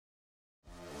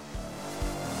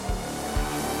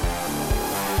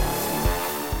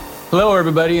Hello,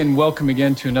 everybody, and welcome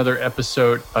again to another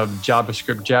episode of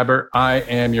JavaScript Jabber. I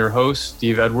am your host,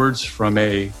 Steve Edwards, from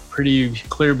a pretty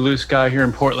clear blue sky here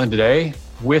in Portland today.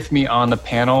 With me on the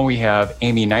panel, we have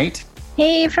Amy Knight.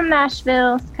 Hey, from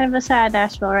Nashville. It's kind of a sad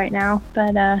Nashville right now,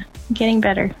 but getting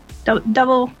better.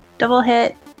 Double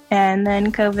hit, and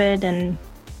then COVID, and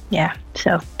yeah,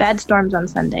 so bad storms on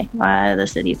Sunday. A lot of the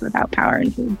cities without power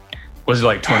and food. Was it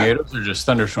like tornadoes or just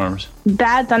thunderstorms?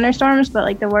 Bad thunderstorms, but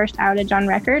like the worst outage on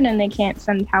record, and they can't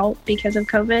send help because of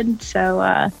COVID. So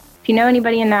if you know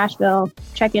anybody in Nashville,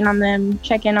 check in on them.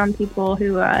 Check in on people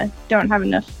who don't have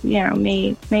enough,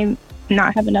 may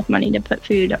not have enough money to put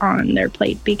food on their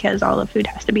plate because all the food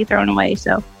has to be thrown away.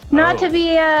 So not to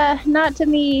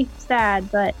be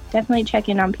sad, but definitely check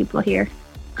in on people here.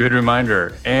 Good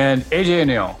reminder. And AJ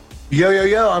O'Neill.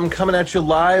 Yo, I'm coming at you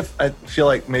live. I feel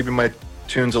like maybe my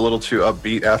tune's a little too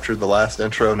upbeat after the last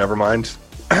intro. Never mind.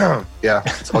 Yeah,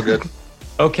 it's all good.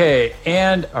 Okay,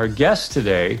 and our guest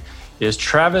today is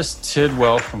Travis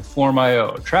Tidwell from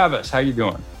Form.io. Travis, how you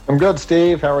doing? I'm good,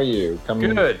 Steve. How are you?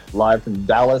 Coming good. Live from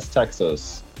Dallas,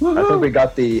 Texas. Woo-hoo. I think we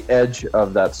got the edge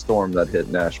of that storm that hit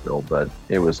Nashville, but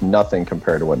it was nothing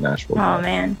compared to what Nashville did. Oh,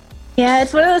 man. Yeah,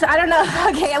 it's one of those, I don't know.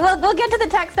 Okay, we'll get to the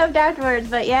tech stuff afterwards,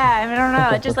 but yeah, I don't know.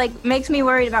 It just makes me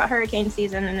worried about hurricane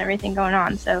season and everything going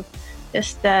on. So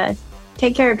just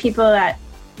take care of people that,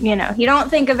 you don't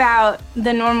think about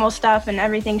the normal stuff and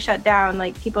everything shut down.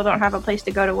 Like people don't have a place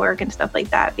to go to work and stuff like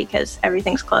that because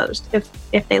everything's closed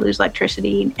if they lose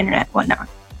electricity, internet, whatnot.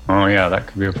 Oh yeah, that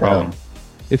could be a problem.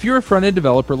 If you're a front-end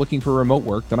developer looking for remote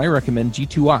work, then I recommend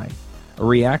G2I, a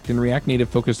React and React Native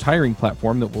focused hiring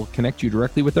platform that will connect you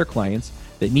directly with their clients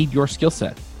that need your skill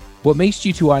set. What makes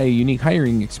G2I a unique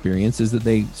hiring experience is that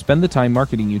they spend the time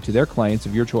marketing you to their clients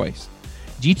of your choice.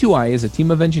 G2I is a team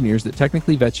of engineers that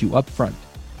technically vets you up front.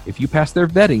 If you pass their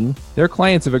vetting, their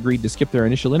clients have agreed to skip their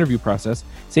initial interview process,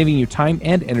 saving you time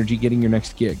and energy getting your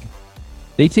next gig.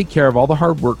 They take care of all the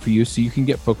hard work for you so you can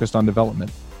get focused on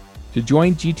development. To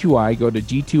join G2I, go to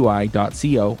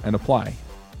g2i.co and apply.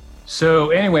 So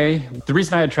anyway, the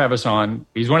reason I had Travis on,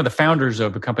 he's one of the founders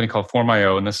of a company called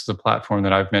Form.io, and this is a platform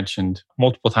that I've mentioned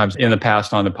multiple times in the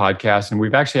past on the podcast. And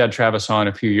we've actually had Travis on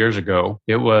a few years ago.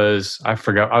 I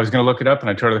forgot. I was going to look it up, and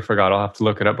I totally forgot. I'll have to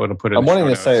look it up, but I'll put it in the show notes. I'm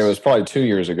wanting to say it was probably 2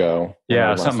 years ago.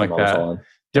 Yeah, something like that.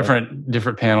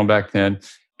 Different panel back then.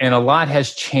 And a lot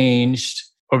has changed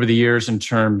over the years in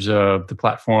terms of the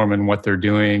platform and what they're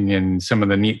doing and some of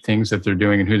the neat things that they're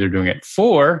doing and who they're doing it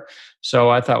for.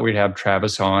 So I thought we'd have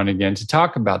Travis on again to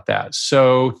talk about that.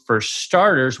 So for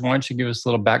starters, why don't you give us a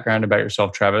little background about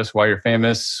yourself, Travis, why you're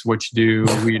famous, what you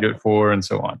do, who you do it for, and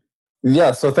so on.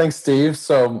 Yeah, so thanks, Steve.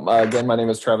 So again, my name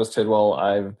is Travis Tidwell.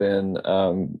 I've been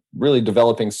really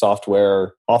developing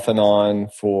software off and on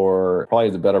for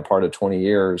probably the better part of 20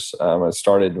 years. I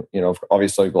started,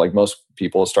 obviously like most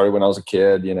people, started when I was a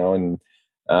kid, and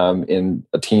in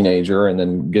a teenager, and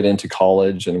then get into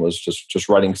college and was just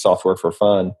writing software for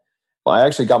fun. Well, I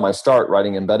actually got my start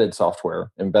writing embedded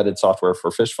software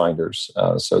for fish finders.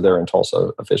 So they're in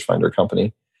Tulsa, a fish finder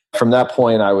company. From that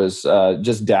point, I was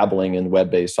just dabbling in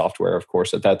web-based software. Of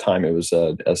course, at that time, it was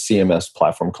a CMS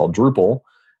platform called Drupal,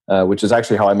 which is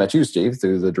actually how I met you, Steve,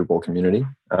 through the Drupal community.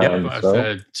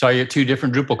 I saw you at 2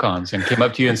 different Drupal cons and came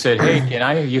up to you and said, "Hey,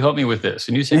 can you help me with this?"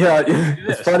 And you said, "Yeah,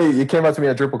 it's funny. You came up to me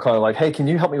at DrupalCon like, hey, can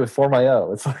you help me with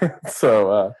Form.io?" It's like,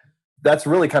 so that's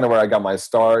really kind of where I got my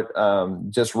start.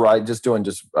 Just doing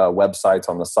websites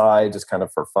on the side, just kind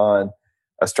of for fun.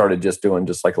 I started just doing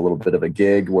like a little bit of a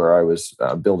gig where I was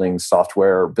building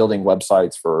software, building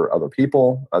websites for other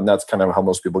people. And that's kind of how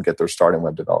most people get their start in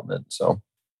web development. So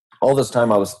all this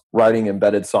time I was writing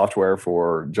embedded software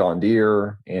for John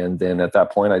Deere. And then at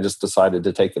that point, I just decided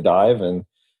to take the dive and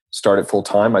start it full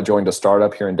time. I joined a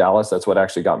startup here in Dallas. That's what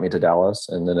actually got me to Dallas.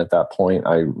 And then at that point,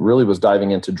 I really was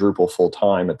diving into Drupal full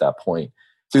time at that point.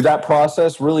 Through that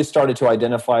process, really started to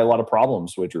identify a lot of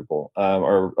problems with Drupal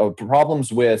or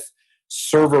problems with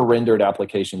server rendered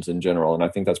applications in general. And I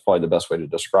think that's probably the best way to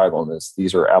describe them is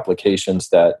these are applications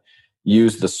that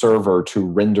use the server to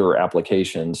render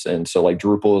applications. And so like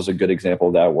Drupal is a good example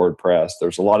of that, WordPress.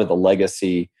 There's a lot of the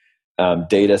legacy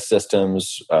data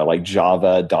systems like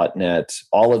Java, .NET.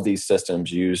 All of these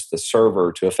systems use the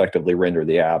server to effectively render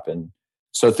the app. And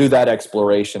so through that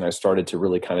exploration, I started to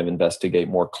really kind of investigate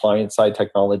more client-side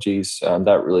technologies.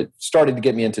 That really started to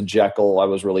get me into Jekyll. I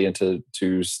was really into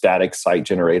static site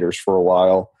generators for a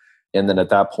while. And then at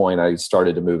that point, I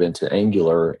started to move into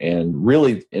Angular and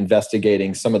really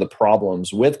investigating some of the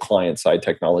problems with client-side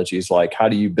technologies, like how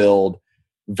do you build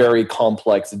very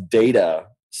complex data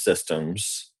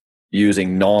systems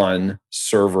using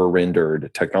non-server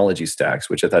rendered technology stacks,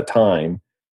 which at that time,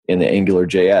 in the Angular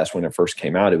JS when it first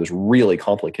came out, it was really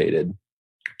complicated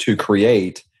to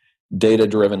create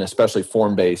data-driven, especially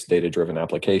form-based data-driven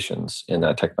applications in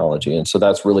that technology. And so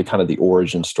that's really kind of the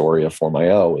origin story of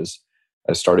Form.io. Is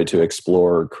I started to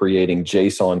explore creating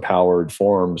JSON-powered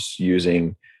forms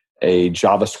using a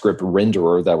JavaScript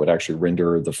renderer that would actually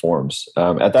render the forms.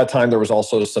 At that time, there was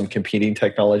also some competing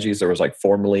technologies. There was like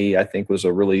Formally, I think, was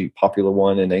a really popular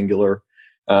one in Angular.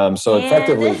 So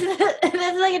effectively,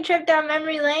 that's like a trip down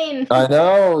memory lane. I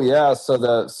know, yeah. So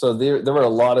there were a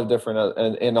lot of different,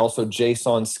 and also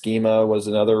JSON schema was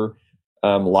another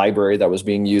library that was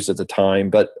being used at the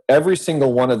time. But every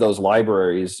single one of those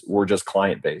libraries were just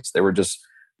client based. They were just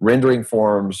rendering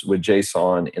forms with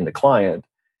JSON in the client.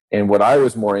 And what I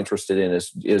was more interested in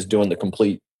is doing the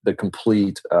complete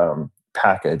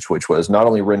package, which was not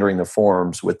only rendering the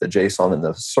forms with the JSON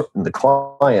in the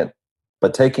client,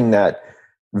 but taking that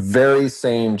very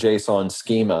same JSON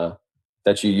schema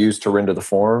that you use to render the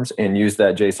forms and use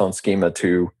that JSON schema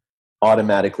to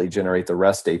automatically generate the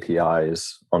REST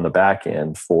APIs on the back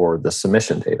end for the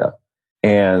submission data.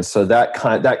 And so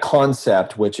that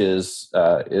concept, which is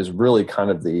really kind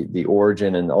of the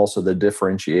origin and also the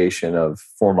differentiation of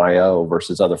Form.io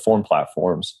versus other form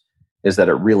platforms, is that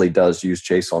it really does use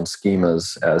JSON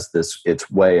schemas as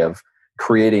its way of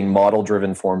creating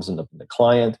model-driven forms in the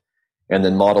client, and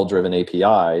then model-driven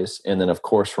APIs. And then, of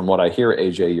course, from what I hear,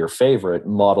 AJ, your favorite,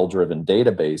 model-driven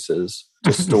databases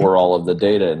to store all of the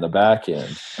data in the back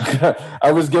end.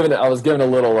 I was given a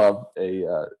little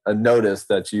a notice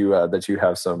that you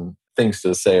have some things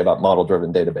to say about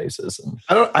model-driven databases. And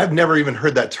I've never even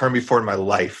heard that term before in my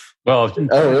life. Well,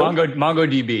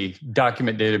 MongoDB,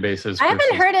 document databases. I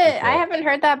haven't heard it. I haven't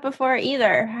heard that before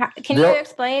either. Can you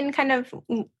explain kind of,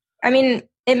 I mean,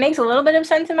 it makes a little bit of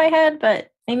sense in my head,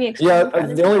 but maybe explain. Yeah,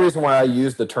 the only reason why I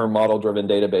use the term model-driven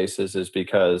databases is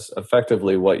because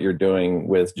effectively what you're doing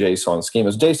with JSON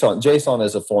schemas, JSON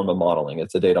is a form of modeling.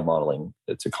 It's a data modeling.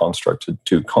 It's a construct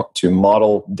to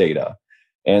model data.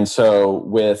 And so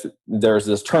there's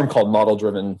this term called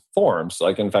model-driven forms.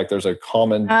 Like, in fact, there's a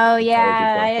common. Oh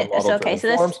yeah, okay.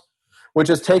 So forms, which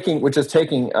is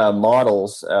taking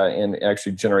models and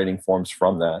actually generating forms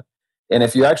from that. And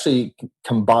if you actually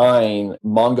combine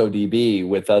MongoDB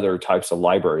with other types of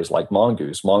libraries like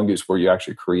Mongoose, where you're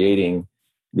actually creating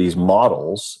these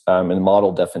models and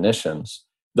model definitions,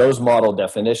 those model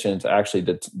definitions actually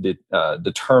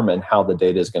determine how the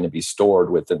data is going to be stored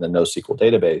within the NoSQL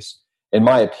database. In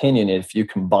my opinion, if you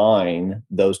combine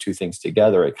those two things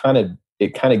together, it kind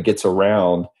of gets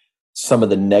around some of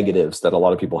the negatives that a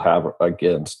lot of people have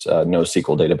against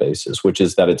NoSQL databases, which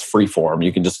is that it's free form.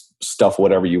 You can just stuff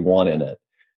whatever you want in it.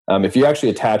 If you actually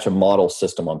attach a model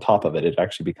system on top of it, it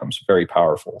actually becomes very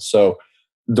powerful. So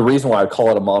the reason why I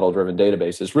call it a model-driven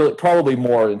database is really probably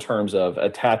more in terms of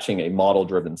attaching a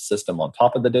model-driven system on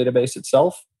top of the database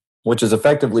itself, which is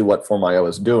effectively what Form.io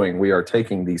is doing. We are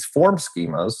taking these form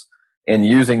schemas and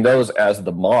using those as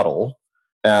the model.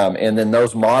 And then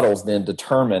those models then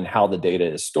determine how the data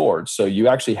is stored. So you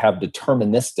actually have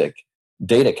deterministic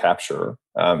data capture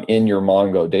in your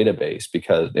Mongo database,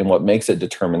 and what makes it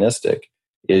deterministic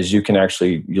is you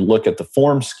look at the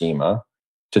form schema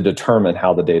to determine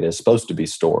how the data is supposed to be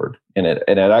stored. And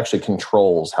it actually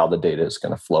controls how the data is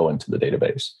going to flow into the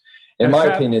database. In my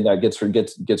opinion, that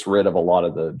gets rid of a lot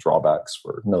of the drawbacks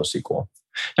for NoSQL.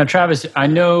 Now, Travis, I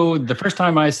know the first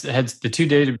time I had the 2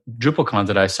 data DrupalCons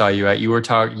that I saw you at, you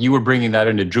were bringing that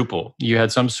into Drupal. You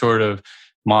had some sort of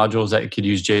modules that could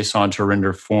use JSON to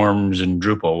render forms in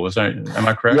Drupal. Am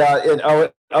I correct? Yeah, and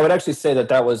I would actually say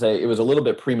that it was a little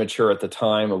bit premature at the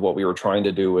time of what we were trying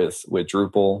to do with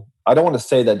Drupal. I don't want to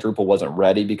say that Drupal wasn't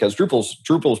ready, because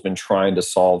Drupal's been trying to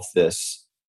solve this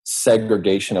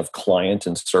segregation of client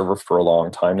and server for a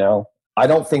long time now. I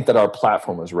don't think that our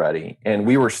platform was ready, and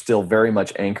we were still very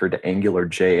much anchored to Angular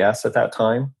JS at that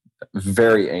time,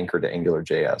 very anchored to Angular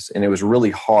JS. And it was really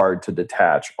hard to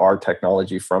detach our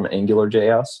technology from Angular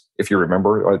JS. If you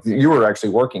remember, you were actually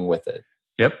working with it.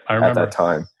 Yep, I remember. At that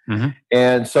time. Mm-hmm.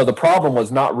 And so the problem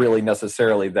was not really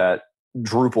necessarily that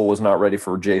Drupal was not ready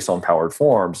for JSON-powered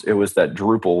forms. It was that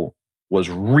Drupal was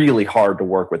really hard to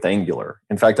work with Angular.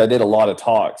 In fact, I did a lot of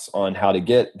talks on how to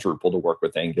get Drupal to work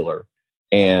with Angular.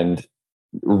 And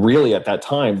really at that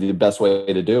time, the best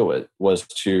way to do it was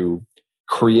to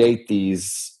create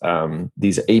these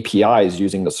APIs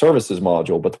using the services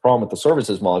module. But the problem with the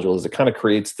services module is it kind of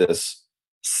creates this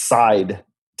side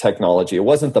technology. It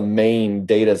wasn't the main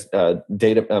data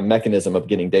mechanism of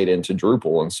getting data into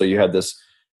Drupal. And so you had this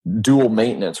dual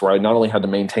maintenance where I not only had to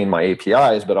maintain my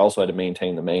APIs, but also had to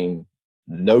maintain the main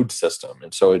node system.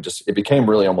 And so it became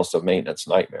really almost a maintenance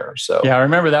nightmare. So yeah, I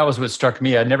remember that was what struck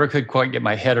me. I never could quite get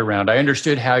my head around. I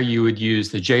understood how you would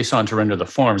use the JSON to render the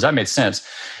forms. That made sense.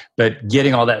 But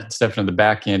getting all that stuff into the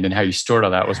back end and how you stored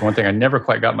all that was one thing I never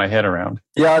quite got my head around.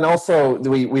 Yeah, and also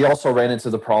we also ran into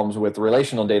the problems with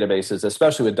relational databases,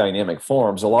 especially with dynamic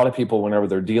forms. A lot of people, whenever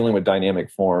they're dealing with dynamic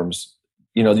forms,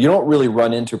 you don't really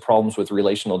run into problems with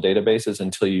relational databases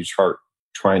until you start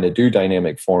trying to do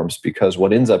dynamic forms, because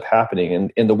what ends up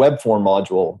happening in the web form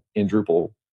module in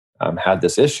Drupal had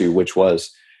this issue, which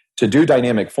was to do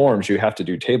dynamic forms, you have to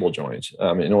do table joins.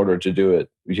 In order to do it,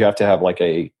 you have to have like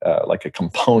a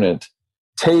component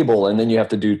table, and then you have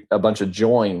to do a bunch of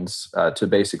joins to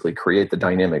basically create the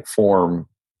dynamic form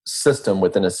system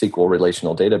within a SQL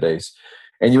relational database.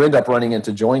 And you end up running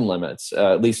into join limits.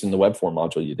 At least in the web form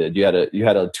module, you did. You had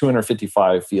a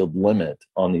 255 field limit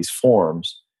on these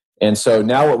forms. And so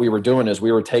now what we were doing is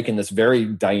we were taking this very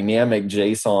dynamic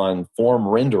JSON form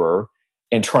renderer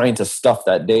and trying to stuff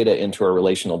that data into a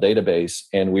relational database.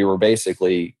 And we were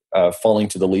basically falling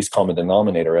to the least common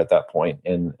denominator at that point.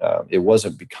 And it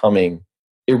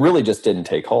really just didn't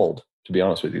take hold, to be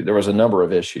honest with you. There was a number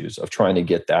of issues of trying to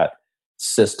get that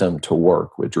system to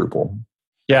work with Drupal.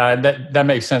 Yeah, that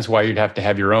makes sense why you'd have to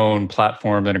have your own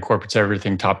platform that incorporates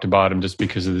everything top to bottom just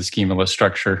because of the schemaless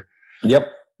structure.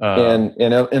 Yep.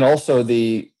 And also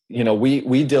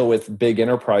we deal with big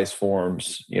enterprise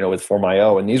forms, with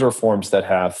Form.io, and these are forms that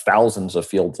have thousands of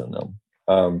fields in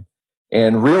them.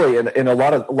 And really, and a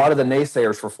lot of the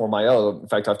naysayers for Form.io, in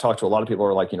fact, I've talked to a lot of people who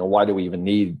are like, why do we even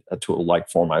need a tool like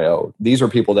Form.io? These are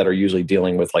people that are usually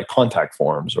dealing with like contact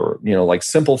forms or, like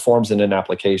simple forms in an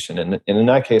application. And in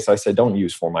that case, I say, don't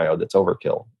use Form.io. That's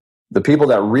overkill. The people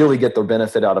that really get the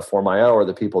benefit out of Form.io are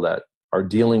the people that are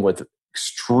dealing with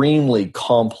extremely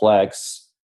complex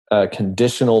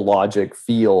conditional logic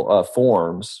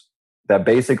forms that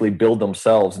basically build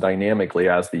themselves dynamically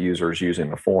as the user is using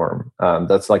the form.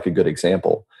 That's like a good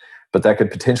example, but that could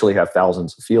potentially have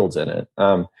thousands of fields in it.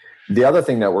 The other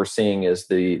thing that we're seeing is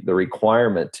the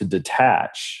requirement to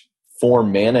detach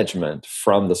form management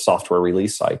from the software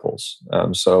release cycles.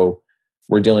 So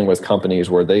we're dealing with companies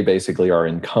where they basically are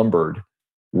encumbered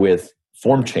with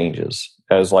form changes,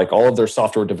 as like all of their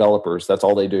software developers, that's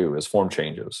all they do is form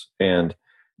changes, and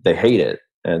they hate it,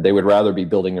 and they would rather be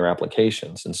building their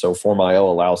applications. And so Form.io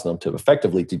allows them to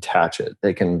effectively detach it.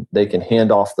 They can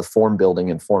hand off the form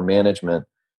building and form management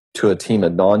to a team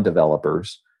of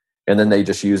non-developers, and then they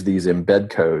just use these embed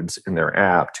codes in their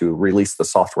app to release the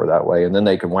software that way, and then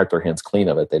they can wipe their hands clean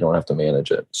of it. They don't have to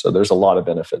manage it. So there's a lot of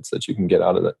benefits that you can get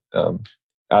out of it,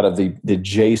 out of the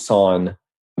JSON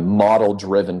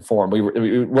model-driven form.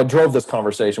 What drove this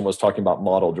conversation was talking about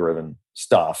model-driven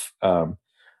stuff.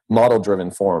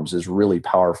 Model-driven forms is really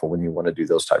powerful when you want to do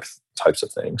those types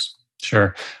of things.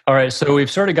 Sure. All right. So we've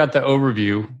sort of got the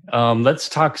overview. Let's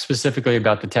talk specifically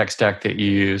about the tech stack that you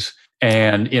use,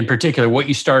 and in particular, what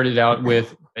you started out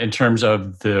with in terms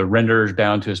of the renderers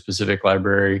bound to a specific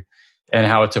library, and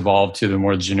how it's evolved to the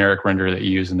more generic renderer that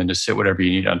you use, and then just sit whatever you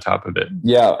need on top of it.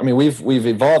 Yeah, I mean, we've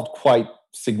evolved quite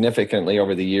significantly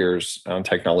over the years on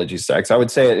technology stacks. I would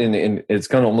say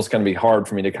it's almost going to be hard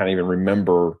for me to kind of even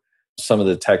remember some of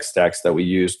the tech stacks that we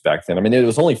used back then. I mean, it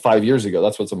was only 5 years ago.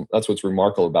 That's what's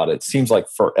remarkable about it. It seems like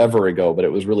forever ago, but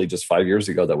it was really just 5 years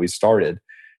ago that we started.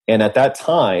 And at that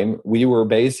time, we were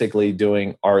basically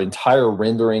doing our entire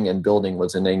rendering and building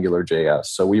was in AngularJS.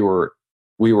 So we were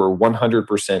 100%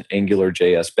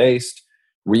 AngularJS based.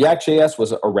 React.js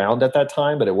was around at that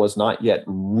time, but it was not yet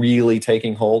really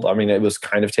taking hold. I mean, it was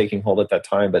kind of taking hold at that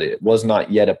time, but it was not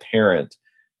yet apparent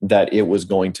that it was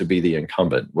going to be the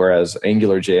incumbent. Whereas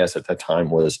AngularJS at that time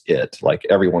was it. Like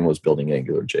everyone was building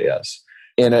AngularJS.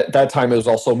 And at that time, it was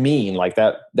also mean, like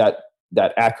that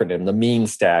acronym, the mean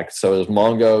stack. So it was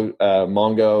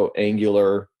Mongo,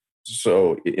 Angular,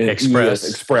 so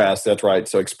Express. That's right.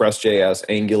 So Express.js,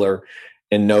 Angular,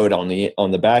 and Node on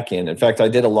the back end. In fact, I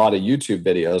did a lot of YouTube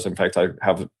videos. In fact, I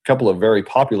have a couple of very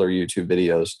popular YouTube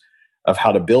videos of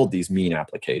how to build these mean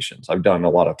applications. I've done a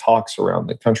lot of talks around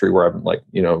the country where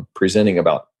I'm presenting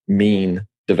about mean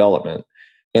development.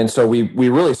 And so we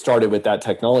really started with that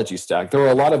technology stack. There were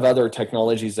a lot of other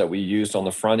technologies that we used on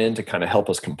the front end to kind of help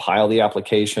us compile the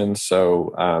application.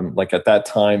 So like at that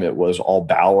time, it was all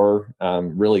Bower.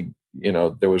 Really,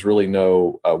 there was really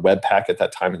no Webpack at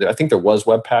that time. I think there was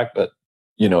Webpack, but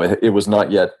it was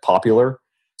not yet popular.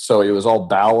 So it was all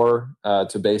Bower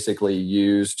to basically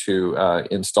use to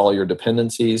install your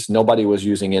dependencies. Nobody was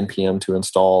using NPM to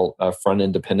install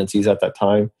front-end dependencies at that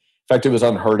time. In fact, it was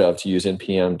unheard of to use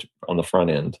NPM on the front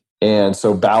end. And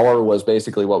so Bower was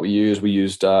basically what we used. We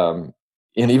used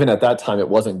and even at that time, it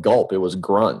wasn't Gulp, it was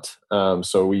Grunt.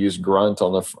 So we used Grunt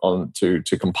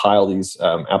to compile these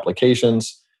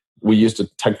applications. We used a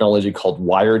technology called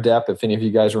WireDep, if any of you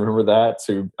guys remember that.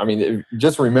 So,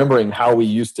 just remembering how we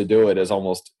used to do it is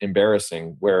almost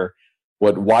embarrassing, where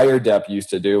what WireDep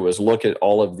used to do was look at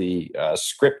all of the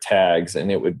script tags,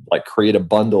 and it would like create a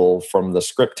bundle from the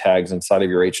script tags inside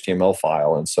of your HTML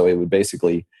file. And so it would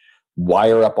basically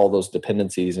wire up all those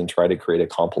dependencies and try to create a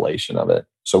compilation of it.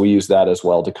 So we use that as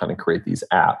well to kind of create these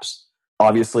apps.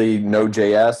 Obviously,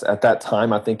 Node.js, at that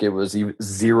time, I think it was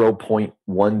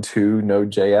 0.12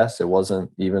 Node.js. It wasn't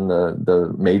even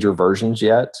the major versions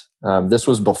yet. This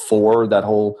was before that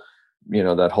whole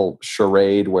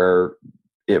charade where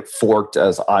it forked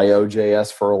as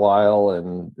IO.js for a while,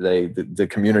 and the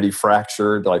community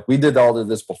fractured. Like, we did all of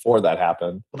this before that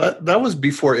happened. Well, that was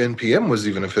before NPM was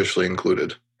even officially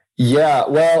included. Yeah,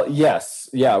 well, yes.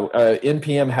 Yeah,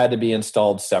 NPM had to be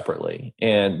installed separately.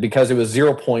 And because it was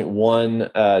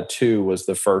 0.12 was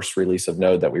the first release of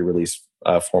Node that we released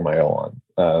Form.io on.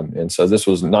 And so this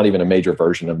was not even a major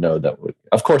version of Node that would,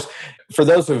 of course, for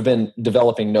those who have been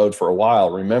developing Node for a while,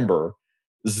 remember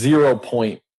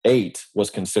 0.8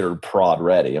 was considered prod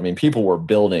ready. I mean, people were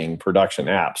building production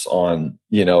apps on,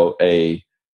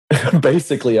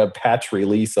 basically a patch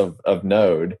release of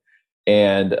Node.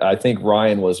 And I think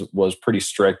Ryan was pretty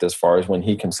strict as far as when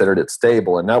he considered it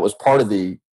stable, and that was part of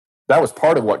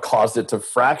what caused it to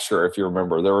fracture. If you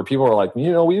remember, there were people who were like, we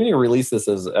need to release this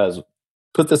as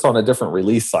put this on a different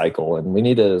release cycle, and we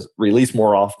need to release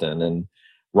more often. And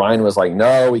Ryan was like,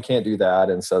 no, we can't do that.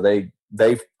 And so they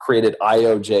created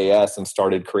IO.js and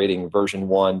started creating version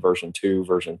 1, version 2,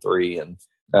 version 3, and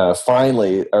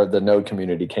finally the Node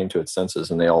community came to its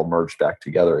senses and they all merged back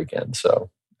together again.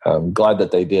 So I'm glad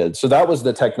that they did. So that was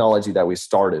the technology that we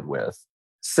started with.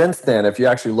 Since then, if you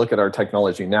actually look at our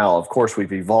technology now, of course,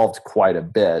 we've evolved quite a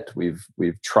bit. We've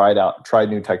tried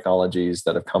new technologies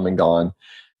that have come and gone.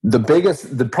 Probably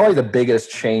the biggest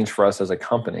change for us as a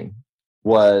company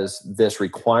was this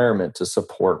requirement to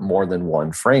support more than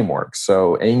one framework.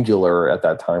 So Angular at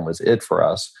that time was it for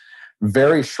us.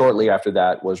 Very shortly after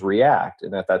that was React.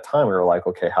 And at that time, we were like,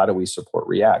 okay, how do we support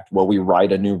React? Well, we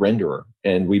write a new renderer.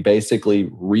 And we basically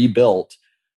rebuilt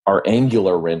our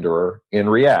Angular renderer in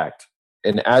React.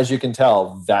 And as you can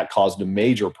tell, that caused a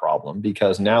major problem,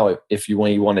 because now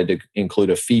when you wanted to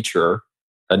include a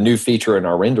new feature in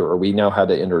our renderer, we now had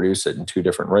to introduce it in two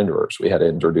different renderers. We had to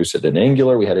introduce it in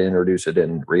Angular. We had to introduce it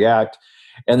in React.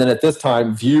 And then at this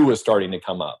time, Vue was starting to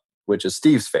come up, which is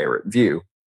Steve's favorite, Vue.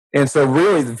 And so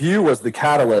really, the Vue was the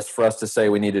catalyst for us to say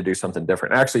we need to do something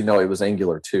different. Actually, no, it was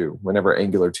Angular 2. Whenever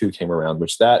Angular 2 came around,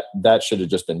 which that should have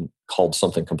just been called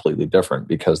something completely different,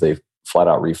 because they flat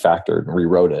out refactored and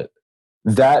rewrote it.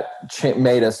 That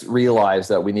made us realize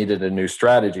that we needed a new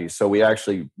strategy. So we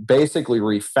actually basically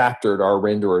refactored our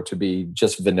renderer to be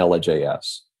just vanilla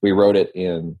JS. We wrote it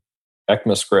in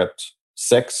ECMAScript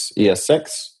 6,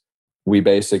 ES6. We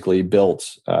basically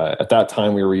built, at that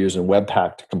time we were using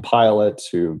Webpack to compile it,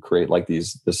 to create like a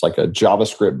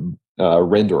JavaScript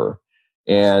renderer.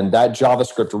 And that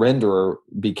JavaScript renderer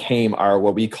became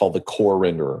what we call the core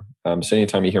renderer. So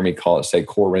anytime you hear me say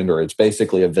core renderer, it's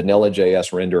basically a vanilla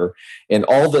JS renderer. And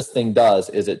all this thing does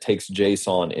is it takes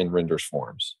JSON and renders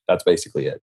forms. That's basically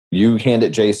it. You hand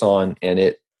it JSON and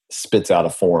it spits out a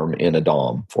form in a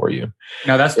DOM for you.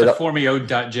 Now that's the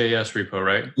Formio.js repo,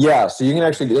 right? Yeah, so you can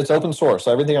actually, it's open source.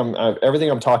 So everything I'm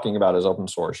talking about is open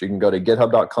source. You can go to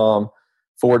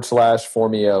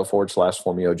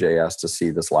github.com/Formio/Formio.js to see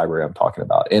this library I'm talking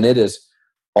about. And it is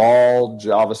all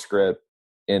JavaScript.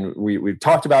 And we've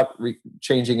talked about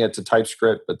changing it to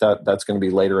TypeScript, but that's going to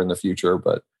be later in the future.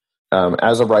 But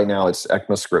as of right now, it's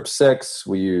ECMAScript 6.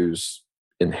 We use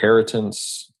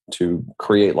inheritance to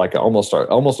create like almost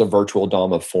a virtual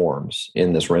DOM of forms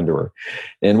in this renderer.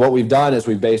 And what we've done is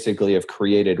we basically have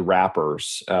created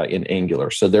wrappers in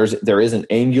Angular. So there is an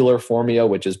Angular Formio,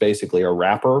 which is basically a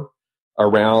wrapper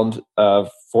around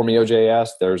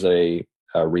Formio.js. There's a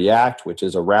React, which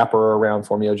is a wrapper around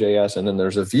Formio.js. And then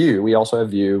there's a Vue. We also have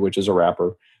Vue, which is a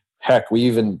wrapper. Heck, we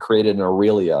even created an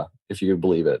Aurelia, if you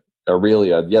believe it.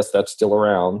 Aurelia, yes, that's still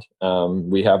around.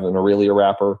 We have an Aurelia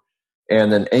wrapper.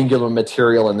 And then Angular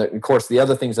Material. And of course, the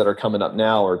other things that are coming up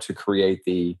now are to create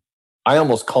I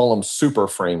almost call them super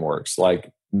frameworks,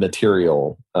 like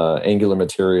Material, Angular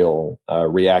Material,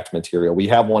 React Material. We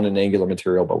have one in Angular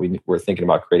Material, but we're thinking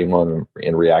about creating one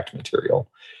in React Material.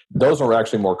 Those are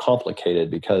actually more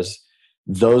complicated because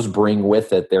those bring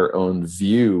with it their own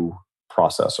Vue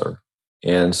processor.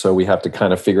 And so we have to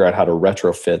kind of figure out how to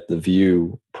retrofit the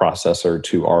Vue processor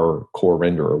to our core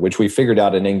renderer, which we figured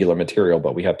out in Angular Material,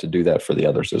 but we have to do that for the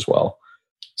others as well.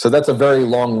 So that's a very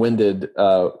long-winded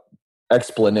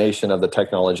explanation of the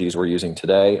technologies we're using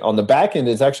today. On the back end,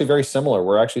 it's actually very similar.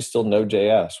 We're actually still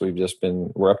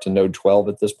Node.js. We're up to Node 12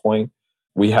 at this point.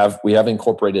 We have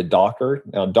incorporated Docker.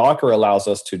 Now, Docker allows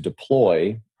us to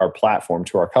deploy our platform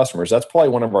to our customers. That's probably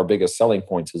one of our biggest selling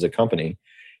points as a company,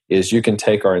 is you can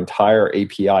take our entire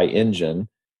API engine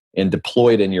and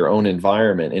deploy it in your own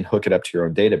environment and hook it up to your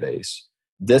own database.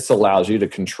 This allows you to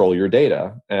control your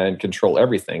data and control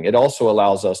everything. It also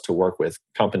allows us to work with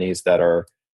companies that are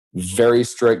very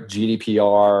strict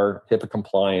GDPR, HIPAA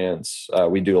compliance.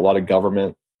 We do a lot of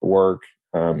government work,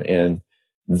 and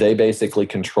they basically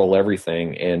control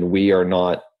everything, and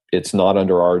it's not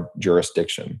under our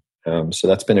jurisdiction. So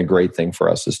that's been a great thing for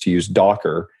us, is to use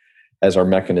Docker as our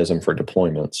mechanism for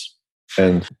deployments.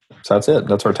 And so that's it.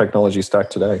 That's our technology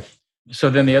stack today.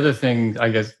 So then the other thing I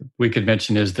guess we could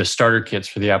mention is the starter kits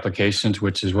for the applications,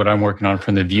 which is what I'm working on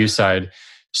from the Vue side.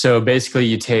 So basically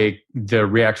you take the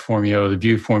React Formio, the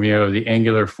Vue Formio, the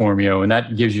Angular Formio, and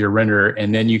that gives you a renderer.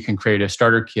 And then you can create a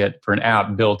starter kit for an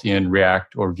app built in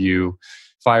React or Vue,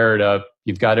 fire it up.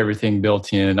 You've got everything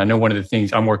built in. I know one of the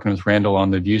things I'm working with Randall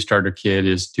on the Vue starter kit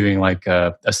is doing like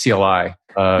a CLI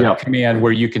command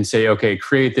where you can say, okay,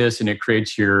 create this, and it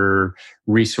creates your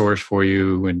resource for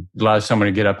you and allows someone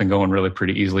to get up and going really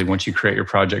pretty easily once you create your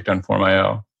project on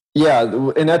Form.io. Yeah,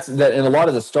 and that's that. And a lot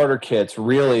of the starter kits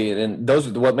really, and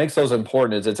what makes those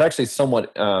important is it's actually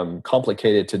somewhat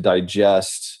complicated to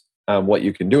digest what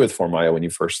you can do with Form.io when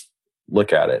you first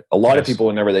look at it. A lot of people,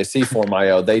 whenever they see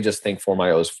Form.io, they just think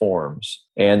Form.io is forms,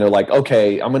 and they're like,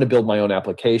 okay, I'm going to build my own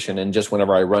application, and just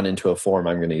whenever I run into a form,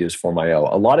 I'm going to use Form.io.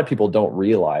 A lot of people don't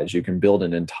realize you can build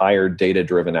an entire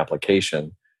data-driven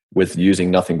application with using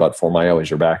nothing but Form.io as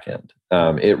your backend.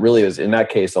 It really is, in that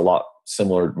case, a lot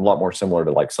more similar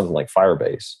to like something like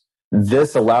Firebase.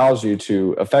 This allows you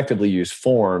to effectively use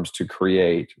forms to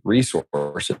create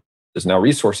resources. Now,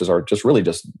 resources are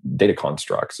just data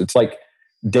constructs. It's like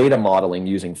data modeling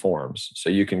using forms. So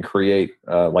you can create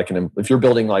if you're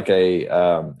building like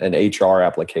an HR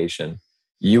application,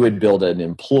 you would build an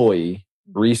employee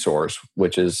resource,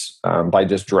 which is by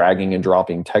just dragging and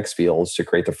dropping text fields to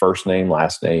create the first name,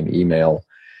 last name, email,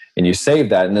 and you save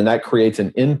that, and then that creates an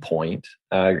endpoint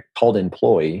called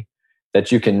employee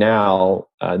that you can now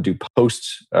do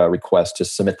post requests to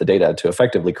submit the data to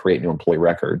effectively create new employee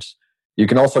records. You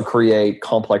can also create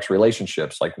complex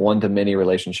relationships like one-to-many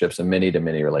relationships and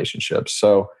many-to-many relationships.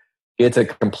 So it's a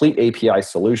complete API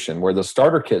solution. Where the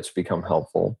starter kits become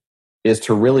helpful is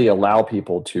to really allow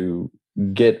people to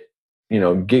get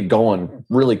going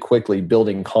really quickly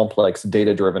building complex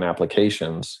data-driven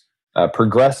applications,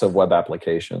 progressive web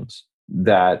applications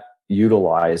that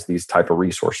utilize these type of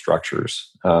resource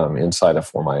structures inside of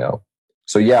Form.io.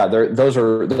 So yeah, those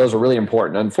are really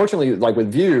important. Unfortunately, like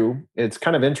with Vue, it's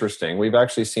kind of interesting. We've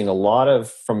actually seen a lot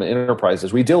from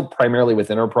enterprises. We deal primarily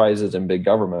with enterprises and big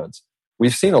governments.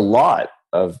 We've seen a lot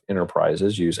of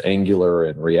enterprises use Angular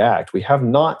and React. We have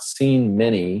not seen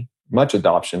much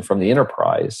adoption from the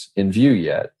enterprise in Vue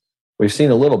yet. We've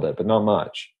seen a little bit, but not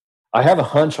much. I have a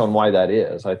hunch on why that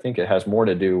is. I think it has more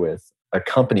to do with a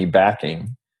company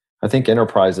backing. I think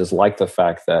enterprises like the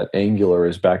fact that Angular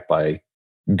is backed by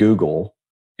Google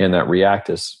and that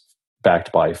React is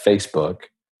backed by Facebook.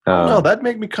 No, that'd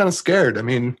make me kind of scared. I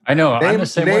mean, I know. I'm the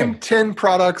same name way. 10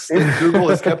 products that Google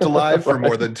has kept alive for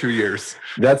more than 2 years.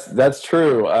 That's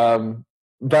true.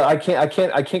 But I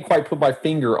can't quite put my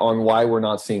finger on why we're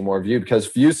not seeing more Vue, because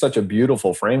Vue is such a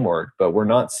beautiful framework, but we're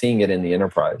not seeing it in the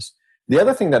enterprise. The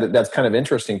other thing that's kind of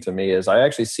interesting to me is I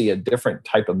actually see a different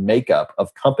type of makeup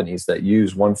of companies that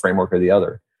use one framework or the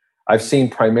other. I've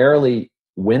seen primarily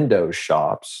Windows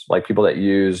shops, like people that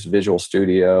use Visual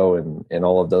Studio and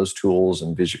all of those tools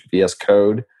and VS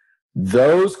Code.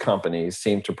 Those companies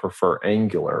seem to prefer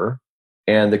Angular.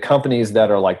 And the companies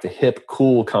that are like the hip,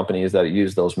 cool companies that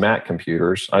use those Mac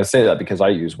computers, I say that because I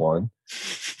use one,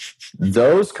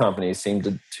 those companies seem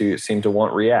to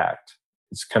want React.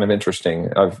 It's kind of interesting.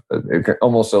 I've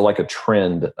almost like a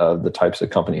trend of the types of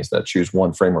companies that choose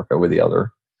one framework over the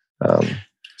other.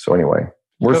 So anyway,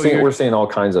 we're seeing all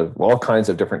kinds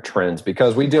of different trends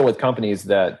because we deal with companies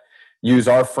that use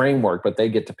our framework, but they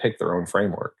get to pick their own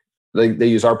framework. They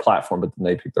use our platform, but then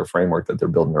they pick their framework that they're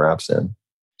building their apps in.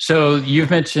 So you've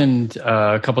mentioned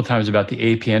a couple of times about the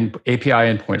API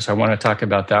endpoint. So I want to talk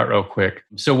about that real quick.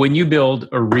 So when you build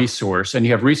a resource and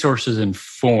you have resources and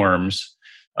forms,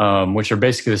 which are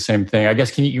basically the same thing, I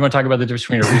guess, you want to talk about the difference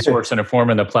between a resource and a form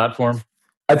and the platform?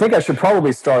 I think I should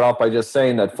probably start off by just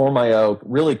saying that Form.io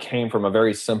really came from a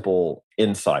very simple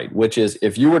insight, which is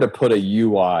if you were to put a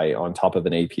UI on top of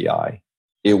an API,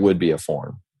 it would be a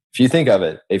form. If you think of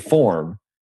it, a form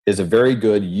is a very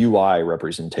good UI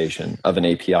representation of an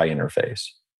API interface.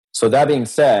 So that being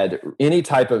said, any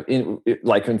type of,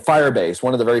 like in Firebase,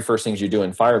 one of the very first things you do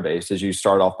in Firebase is you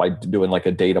start off by doing like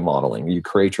a data modeling. You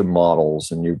create your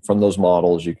models, and from those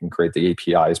models, you can create the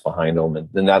APIs behind them. And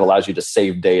then that allows you to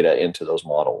save data into those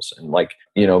models. And like,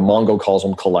 Mongo calls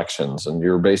them collections. And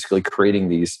you're basically creating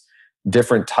these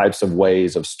different types of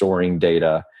ways of storing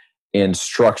data in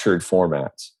structured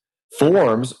formats.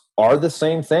 Forms are the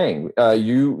same thing.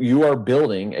 You are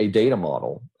building a data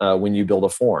model when you build a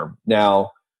form.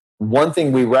 Now, one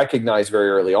thing we recognize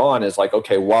very early on is like,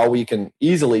 okay, while we can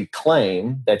easily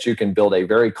claim that you can build a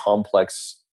very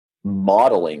complex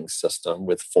modeling system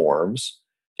with forms,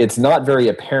 it's not very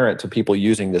apparent to people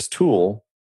using this tool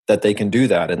that they can do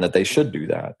that and that they should do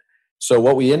that. So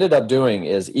what we ended up doing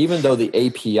is, even though the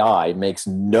API makes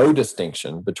no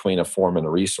distinction between a form and a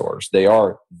resource, they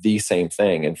are the same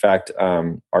thing. In fact,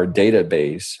 our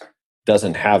database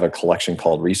doesn't have a collection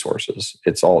called resources.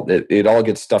 It all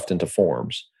gets stuffed into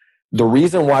forms. The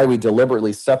reason why we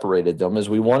deliberately separated them is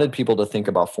we wanted people to think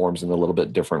about forms in a little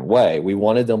bit different way. We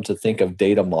wanted them to think of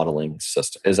data modeling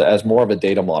system as more of a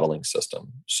data modeling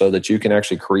system, so that you can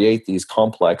actually create these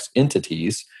complex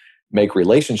entities, make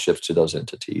relationships to those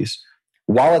entities,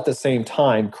 while at the same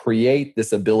time create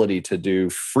this ability to do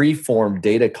free-form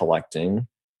data collecting,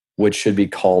 which should be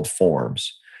called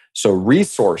forms. So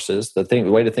resources, the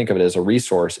way to think of it as a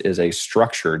resource is a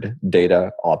structured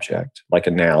data object, like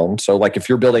a noun. So like if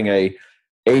you're building a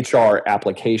HR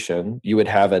application, you would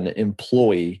have an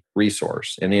employee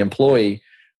resource, and the employee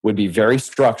would be very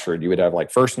structured. You would have like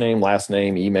first name, last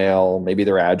name, email, maybe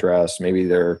their address, maybe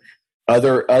their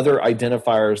other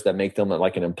identifiers that make them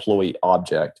like an employee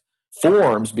object.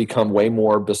 Forms become way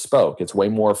more bespoke. It's way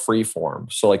more free form.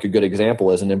 So like a good example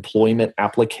is an employment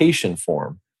application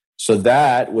form. So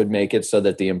that would make it so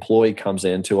that the employee comes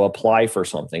in to apply for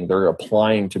something. They're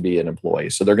applying to be an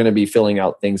employee. So they're going to be filling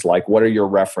out things like, what are your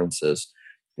references?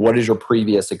 What is your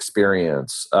previous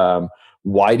experience?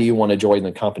 Why do you want to join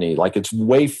the company? Like it's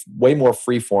way more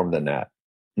free form than that.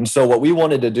 And so what we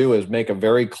wanted to do is make a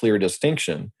very clear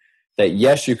distinction that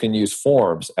yes, you can use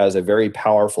forms as a very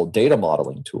powerful data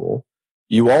modeling tool.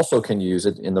 You also can use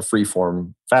it in the free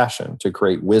form fashion to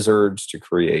create wizards, to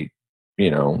create,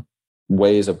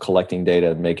 ways of collecting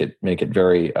data and make it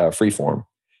very free form.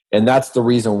 And that's the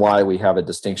reason why we have a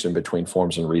distinction between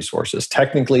forms and resources.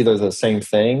 Technically, they're the same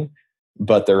thing,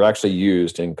 but they're actually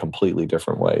used in completely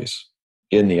different ways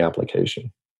in the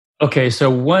application. Okay, so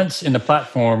once in the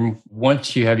platform,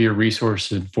 once you have your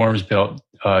resources and forms built,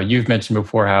 you've mentioned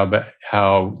before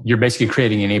how you're basically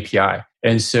creating an API.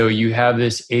 And so you have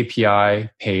this API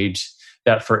page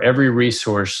that for every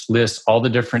resource lists all the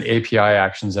different API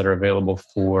actions that are available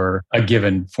for a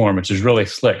given form, which is really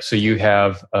slick. So you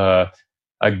have a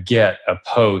get, a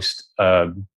post,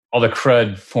 all the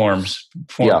CRUD forms.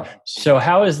 Yeah. So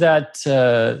how is that?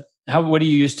 What do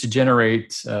you use to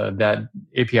generate that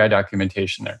API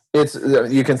documentation there?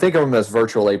 You can think of them as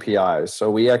virtual APIs.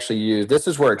 So we actually this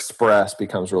is where Express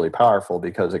becomes really powerful,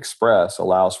 because Express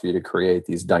allows for you to create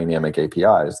these dynamic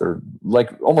APIs. They're like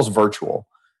almost virtual.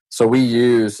 So we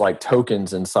use like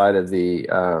tokens inside of the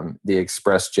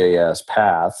Express.js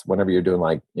path whenever you're doing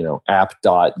like,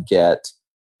 app.get,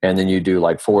 and then you do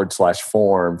like /form,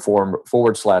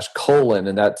 /:,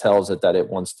 and that tells it that it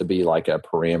wants to be like a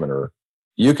parameter.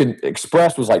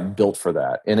 Express was like built for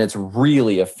that, and it's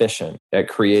really efficient at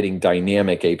creating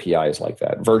dynamic APIs like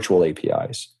that, virtual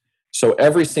APIs. So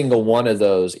every single one of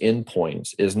those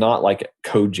endpoints is not like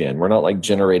code gen. We're not like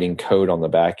generating code on the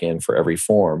back end for every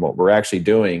form. What we're actually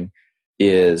doing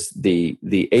is the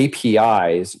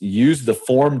APIs use the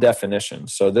form definition.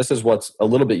 So this is what's a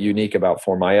little bit unique about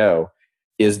Form.io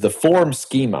is the form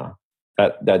schema,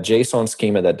 that JSON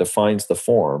schema that defines the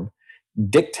form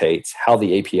dictates how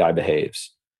the API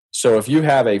behaves. So if you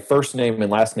have a first name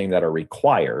and last name that are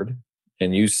required,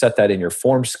 and you set that in your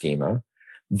form schema,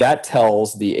 that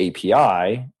tells the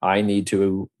API, I need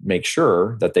to make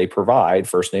sure that they provide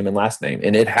first name and last name.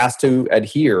 And it has to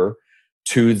adhere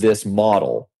to this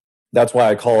model. That's why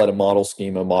I call it a model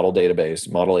schema, model database,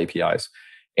 model APIs.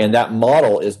 And that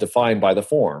model is defined by the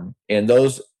form. And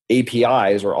those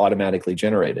APIs are automatically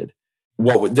generated.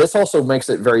 This also makes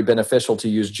it very beneficial to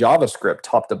use JavaScript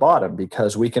top to bottom,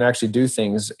 because we can actually do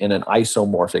things in an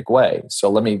isomorphic way. So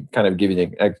let me kind of give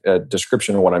you a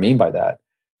description of what I mean by that.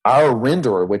 Our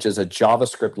renderer, which is a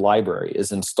JavaScript library,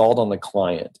 is installed on the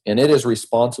client, and it is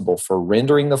responsible for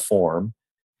rendering the form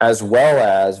as well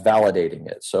as validating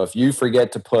it. So if you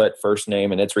forget to put first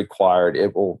name and it's required,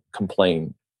 it will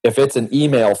complain. If it's an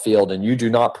email field and you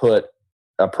do not put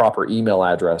a proper email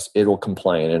address, it will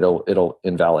complain. It'll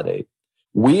invalidate.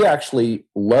 we actually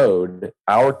load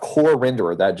our core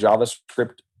renderer, that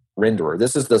JavaScript renderer.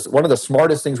 This is one of the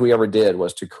smartest things we ever did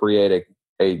was to create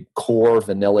a core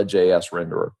vanilla JS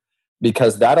renderer,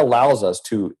 because that allows us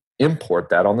to import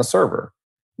that on the server.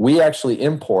 We actually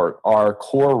import our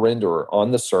core renderer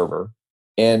on the server,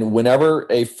 and whenever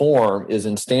a form is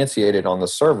instantiated on the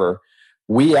server,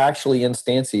 we actually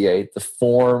instantiate the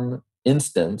form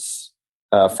instance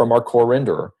from our core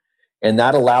renderer. And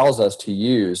that allows us to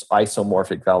use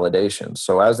isomorphic validation.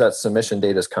 So as that submission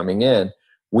data is coming in,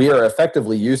 we are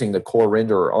effectively using the core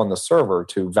renderer on the server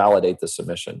to validate the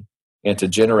submission and to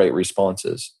generate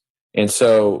responses. And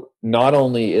so not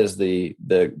only is the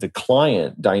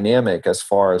client dynamic as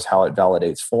far as how it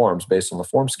validates forms based on the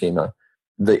form schema,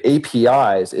 the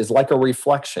APIs is like a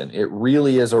reflection. It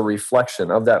really is a reflection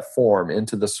of that form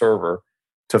into the server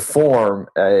to form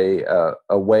a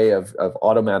way of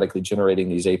automatically generating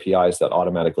these APIs that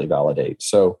automatically validate.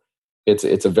 So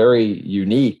it's a very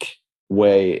unique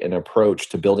way and approach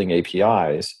to building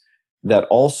APIs that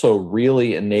also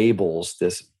really enables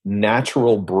this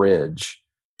natural bridge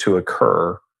to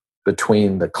occur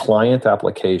between the client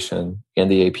application and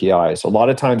the APIs. A lot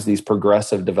of times these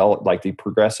progressive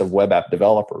web app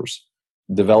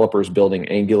developers building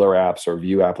Angular apps or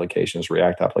Vue applications,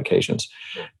 React applications.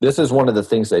 This is one of the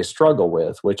things they struggle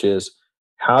with, which is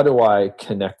how do I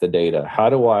connect the data? How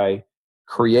do I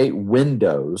create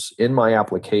windows in my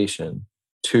application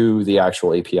to the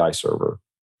actual API server?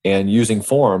 And using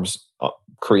forms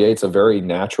creates a very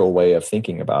natural way of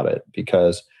thinking about it,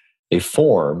 because a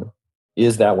form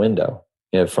is that window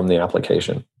from the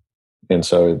application. And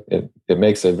so it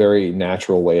makes a very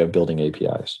natural way of building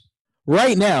APIs.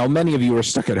 Right now, many of you are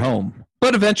stuck at home,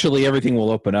 but eventually everything will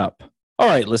open up. All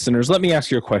right, listeners, let me ask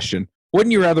you a question.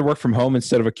 Wouldn't you rather work from home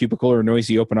instead of a cubicle or a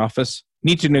noisy open office?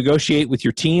 Need to negotiate with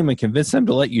your team and convince them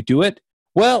to let you do it?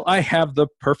 Well, I have the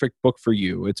perfect book for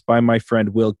you. It's by my friend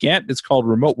Will Gant. It's called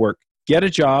Remote Work: Get a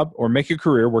Job or Make a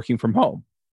Career Working from Home.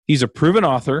 He's a proven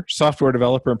author, software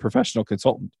developer, and professional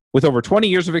consultant with over 20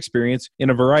 years of experience in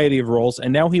a variety of roles,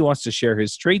 and now he wants to share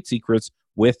his trade secrets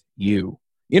with you.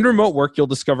 In Remote Work, you'll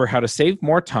discover how to save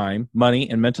more time, money,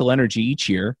 and mental energy each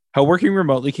year, how working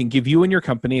remotely can give you and your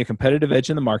company a competitive edge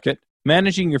in the market,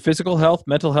 managing your physical health,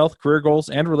 mental health, career goals,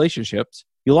 and relationships.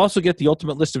 You'll also get the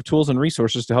ultimate list of tools and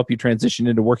resources to help you transition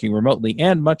into working remotely,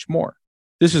 and much more.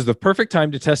 This is the perfect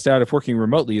time to test out if working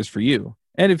remotely is for you.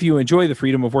 And if you enjoy the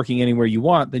freedom of working anywhere you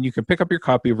want, then you can pick up your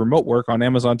copy of Remote Work on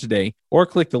Amazon today, or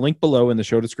click the link below in the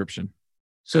show description.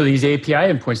 So these API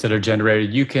endpoints that are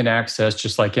generated, you can access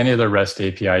just like any other REST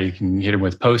API. You can hit them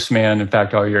with Postman. In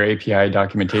fact, all your API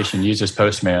documentation uses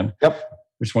Postman. Yep.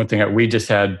 Which is one thing that we just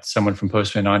had someone from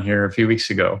Postman on here a few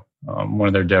weeks ago, one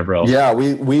of their DevRels. Yeah,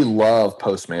 we love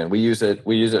Postman. We use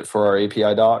it for our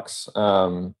API docs,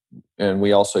 and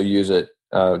we also use it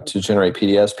to generate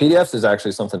PDFs. PDFs is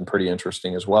actually something pretty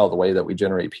interesting as well, the way that we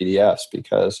generate PDFs,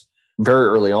 because very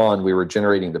early on, we were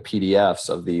generating the PDFs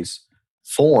of these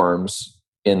forms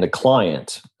in the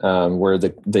client, where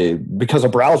because a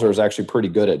browser is actually pretty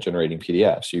good at generating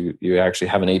PDFs. You actually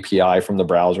have an API from the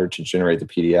browser to generate the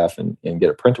PDF and get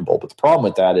it printable. But the problem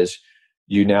with that is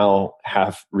you now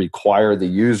require the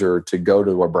user to go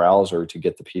to a browser to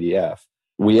get the PDF.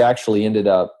 We actually ended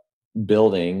up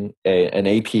building an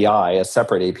API, a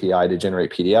separate API to generate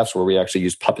PDFs, where we actually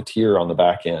use Puppeteer on the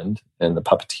back end, and the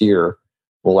Puppeteer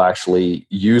will actually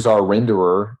use our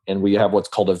renderer, and we have what's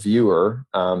called a viewer,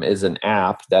 is an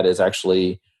app that is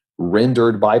actually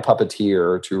rendered by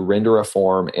Puppeteer to render a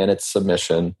form and its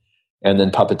submission, and then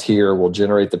Puppeteer will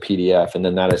generate the PDF, and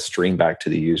then that is streamed back to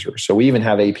the user. So we even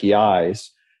have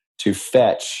APIs to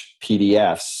fetch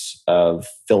PDFs of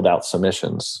filled out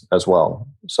submissions as well.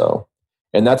 So,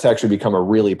 and that's actually become a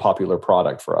really popular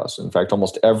product for us. In fact,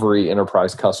 almost every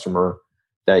enterprise customer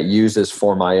that uses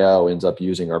Form.io ends up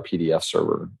using our PDF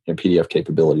server and PDF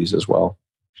capabilities as well.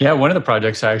 Yeah, one of the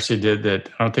projects I actually did that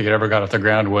I don't think it ever got off the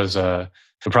ground was a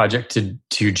project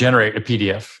to generate a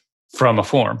PDF from a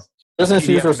form. Business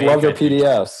users love their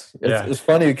PDFs. It's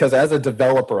funny because as a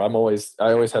developer, I always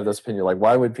have this opinion, like,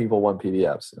 why would people want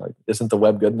PDFs? Like, isn't the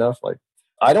web good enough? Like,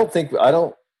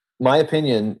 my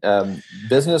opinion,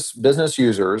 business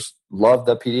users love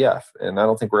the PDF, and I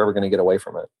don't think we're ever going to get away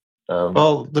from it.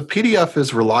 Well, the PDF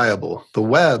is reliable. The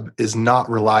web is not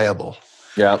reliable.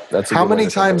 Yeah, that's how many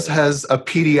times has a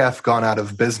PDF gone out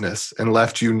of business and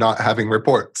left you not having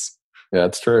reports? Yeah,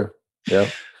 that's true. Yeah,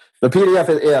 the PDF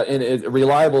is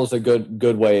reliable is a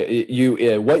good way.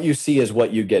 What you see is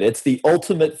what you get. It's the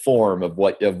ultimate form of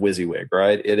WYSIWYG,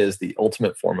 right? It is the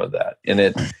ultimate form of that, and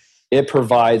it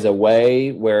provides a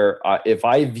way where if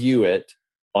I view it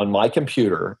on my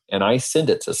computer and I send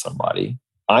it to somebody,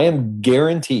 I am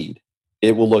guaranteed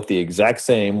it will look the exact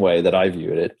same way that I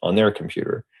viewed it on their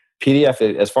computer. PDF,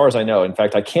 as far as I know, in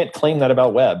fact, I can't claim that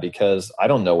about web because I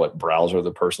don't know what browser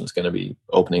the person's going to be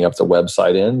opening up the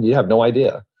website in. You have no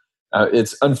idea.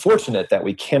 It's unfortunate that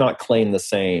we cannot claim the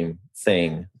same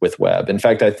thing with web. In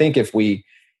fact, I think if we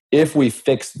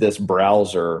fix this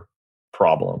browser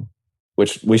problem,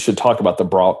 which we should talk about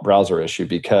the browser issue,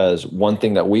 because one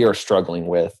thing that we are struggling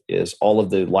with is all of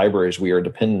the libraries we are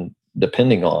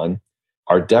depending on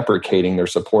are deprecating their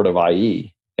support of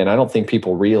IE. And I don't think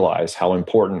people realize how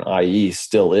important IE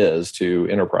still is to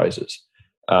enterprises.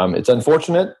 It's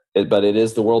unfortunate, but it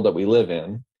is the world that we live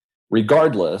in.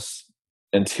 Regardless,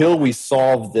 until we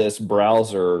solve this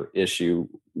browser issue,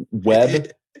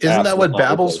 web... Isn't that what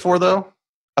Babel's for, though?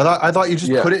 I thought you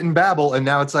just put it in Babel, and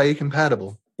now it's IE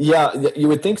compatible. Yeah, you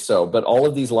would think so, but all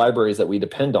of these libraries that we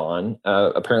depend on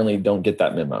apparently don't get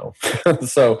that memo.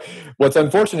 So what's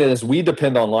unfortunate is we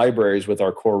depend on libraries with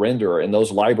our core renderer, and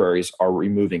those libraries are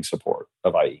removing support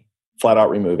of IE, flat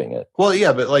out removing it. Well,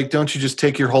 yeah, but like, don't you just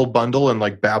take your whole bundle and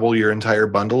like Babel your entire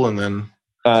bundle and then...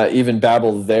 even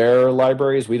Babel their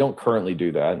libraries? We don't currently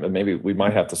do that, but maybe we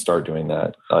might have to start doing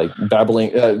that. Like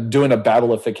doing a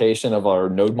Babelification of our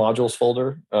node modules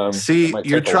folder. See,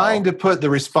 you're trying to put the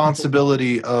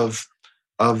responsibility of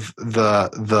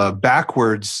the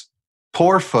backwards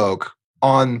poor folk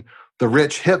on the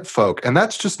rich hip folk, and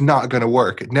that's just not going to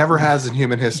work. It never has in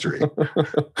human history.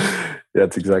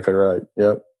 That's exactly right.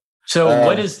 Yep. So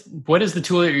what is the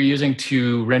tool that you're using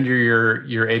to render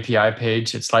your API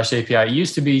page at /API? It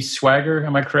used to be Swagger,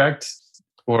 am I correct?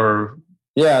 Or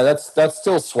yeah, that's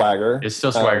still Swagger. It's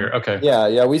still Swagger. Okay.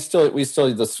 Yeah. We still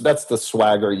that's the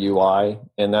Swagger UI,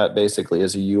 and that basically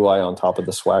is a UI on top of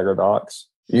the Swagger docs.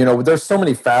 You know, there's so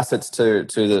many facets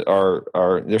to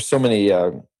our there's so many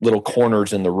little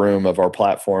corners in the room of our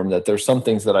platform that there's some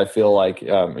things that I feel like,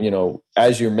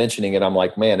 as you're mentioning it, I'm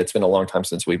like, man, it's been a long time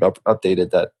since we've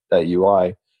updated that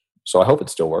UI. So I hope it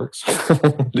still works.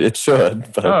 It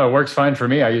should. But... Oh, it works fine for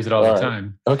me. I use it all the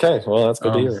time. Okay, well, that's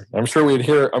good to hear. I'm sure we'd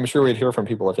hear from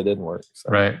people if it didn't work. So.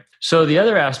 Right. So the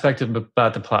other aspect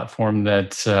about the platform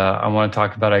that I want to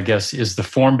talk about, I guess, is the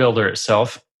form builder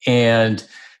itself and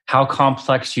how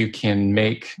complex you can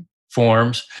make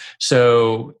forms.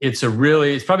 So it's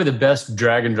probably the best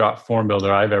drag and drop form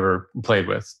builder I've ever played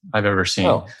with, I've ever seen.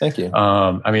 Oh, thank you.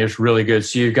 It's really good.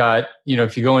 So you've got,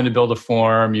 if you go in to build a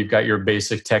form, you've got your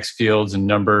basic text fields and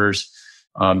numbers,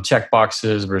 check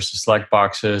boxes versus select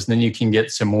boxes. And then you can get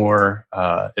some more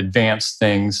advanced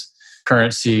things,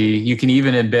 currency. You can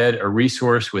even embed a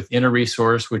resource within a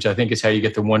resource, which I think is how you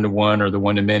get the one-to-one or the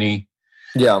one-to-many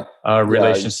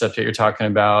relationship that you're talking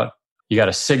about. You got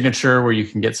a signature where you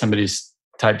can get somebody's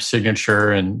type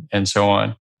signature and so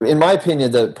on. In my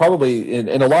opinion, that probably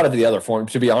in a lot of the other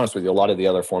forms, to be honest with you, a lot of the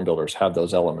other form builders have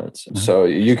those elements. Mm-hmm. So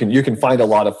you can find a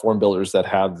lot of form builders that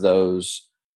have those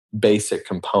basic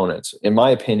components. In my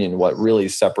opinion, what really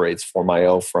separates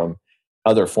Form.io from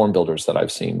other form builders that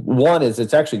I've seen, one is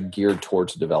it's actually geared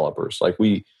towards developers. Like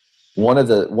one of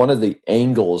the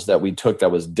angles that we took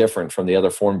that was different from the other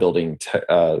form building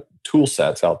tool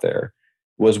sets out there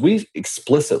was we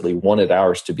explicitly wanted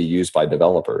ours to be used by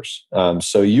developers.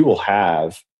 So you will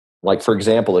have, like, for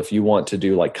example, if you want to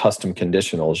do like custom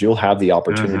conditionals, you'll have the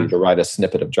opportunity to write a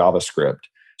snippet of JavaScript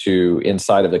to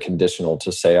inside of the conditional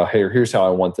to say, oh, hey, here's how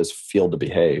I want this field to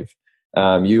behave.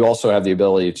 You also have the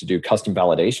ability to do custom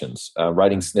validations,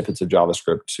 writing snippets of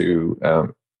JavaScript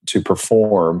to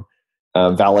perform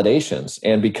validations.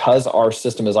 And because our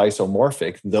system is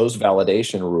isomorphic, those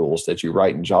validation rules that you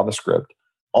write in JavaScript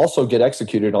also get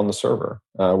executed on the server.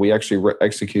 We actually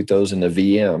execute those in the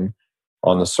VM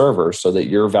on the server so that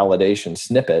your validation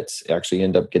snippets actually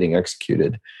end up getting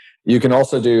executed. You can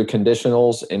also do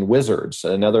conditionals and wizards.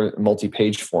 Another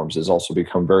multi-page forms has also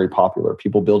become very popular.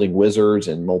 People building wizards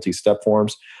and multi-step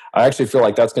forms. I actually feel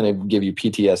like that's going to give you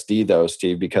PTSD though,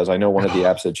 Steve, because I know one of the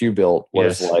apps that you built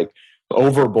was like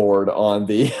overboard on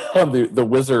the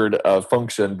wizard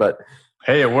function, but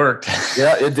hey, it worked.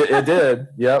 Yeah, it did.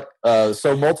 Yep.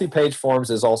 So multi-page forms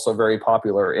is also very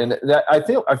popular, and that I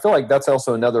feel like that's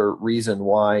also another reason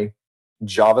why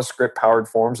JavaScript powered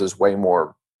forms is way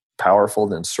more powerful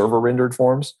than server rendered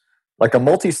forms. Like a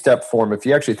multi-step form, if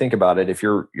you actually think about it, if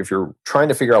you're trying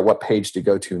to figure out what page to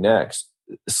go to next,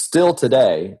 still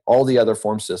today, all the other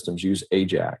form systems use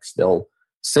AJAX. They'll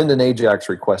send an AJAX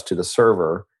request to the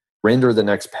server, render the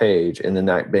next page, and then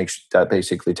that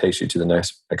basically takes you to the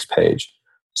next page.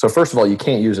 So first of all, you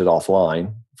can't use it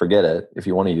offline. Forget it. If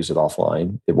you want to use it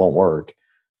offline, it won't work.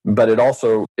 But it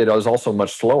is also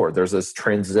much slower. There's this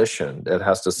transition. It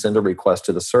has to send a request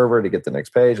to the server to get the next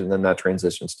page, and then that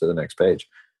transitions to the next page.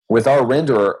 With our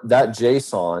renderer, that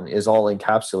JSON is all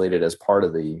encapsulated as part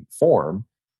of the form,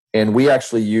 and we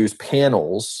actually use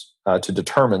panels to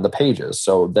determine the pages.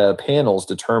 So the panels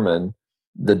determine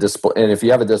the display, and if you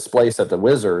have a display set to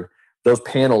wizard, those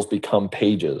panels become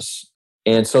pages.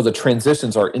 And so the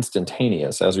transitions are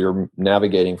instantaneous as you're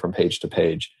navigating from page to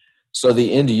page. So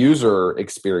the end user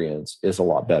experience is a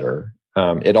lot better.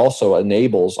 It also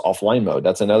enables offline mode.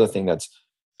 That's another thing that's,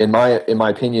 in my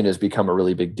opinion, has become a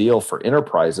really big deal for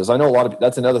enterprises. I know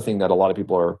that's another thing that a lot of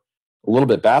people are a little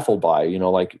bit baffled by.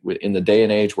 Like in the day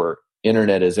and age where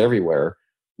internet is everywhere,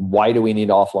 why do we need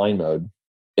offline mode?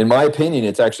 In my opinion,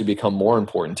 it's actually become more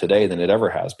important today than it ever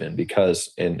has been,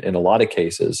 because in a lot of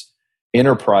cases,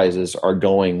 enterprises are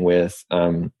going with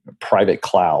private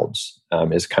clouds.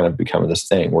 Is kind of becoming this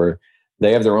thing where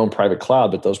they have their own private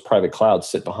cloud, but those private clouds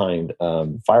sit behind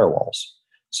firewalls.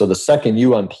 So the second you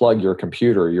unplug your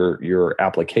computer, your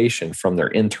application from their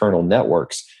internal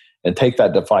networks and take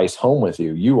that device home with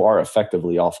you, you are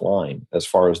effectively offline as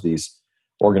far as these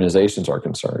organizations are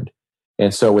concerned.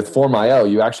 And so with Form.io,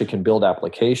 you actually can build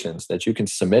applications that you can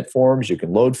submit forms, you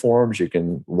can load forms, you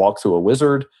can walk through a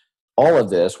wizard, all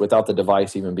of this without the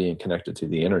device even being connected to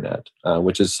the internet,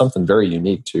 which is something very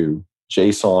unique to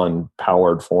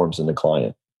JSON-powered forms in the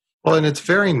client. Well, and it's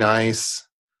very nice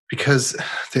because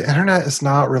the internet is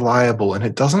not reliable and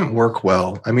it doesn't work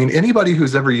well. I mean, anybody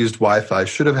who's ever used Wi-Fi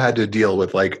should have had to deal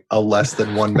with like a less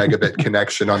than 1 megabit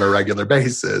connection on a regular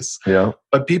basis. Yeah.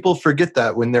 But people forget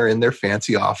that when they're in their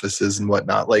fancy offices and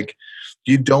whatnot. Like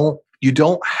you don't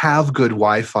have good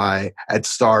Wi-Fi at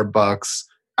Starbucks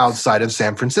outside of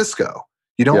San Francisco.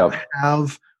 You don't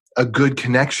have a good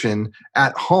connection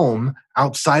at home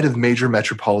outside of major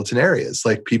metropolitan areas.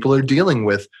 Like people are dealing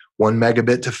with 1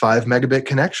 megabit to 5 megabit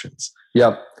connections.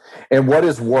 Yep. And what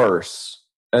is worse?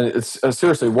 And it's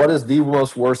seriously, what is the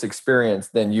most worst experience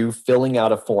than you filling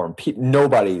out a form?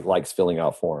 Nobody likes filling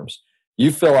out forms.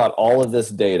 You fill out all of this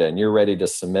data and you're ready to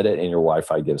submit it and your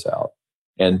Wi-Fi gives out.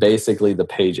 And basically the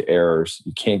page errors.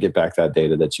 You can't get back that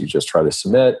data that you just try to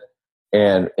submit.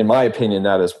 And in my opinion,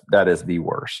 that is the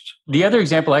worst. The other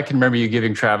example I can remember you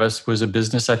giving, Travis, was a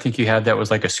business I think you had that was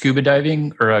like a scuba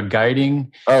diving or a guiding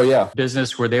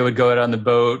business where they would go out on the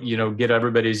boat, get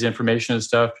everybody's information and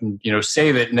stuff and,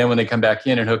 save it. And then when they come back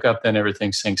in and hook up, then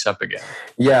everything syncs up again.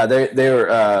 Yeah, they were,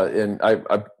 and I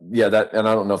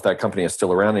don't know if that company is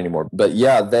still around anymore, but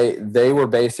yeah, they were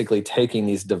basically taking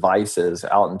these devices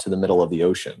out into the middle of the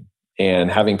ocean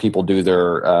and having people do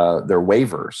their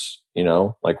waivers,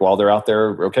 like while they're out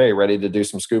there, okay, ready to do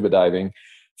some scuba diving,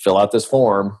 fill out this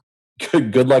form.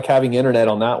 Good luck having internet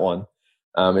on that one.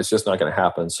 It's just not going to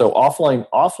happen. So offline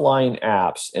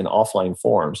apps and offline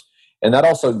forms, and that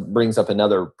also brings up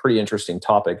another pretty interesting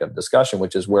topic of discussion,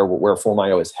 which is where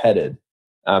Form.io is headed,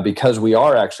 because we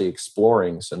are actually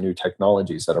exploring some new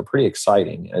technologies that are pretty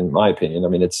exciting, in my opinion. I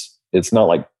mean, it's not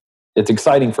like it's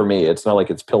exciting for me. It's not like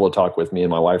it's pillow talk with me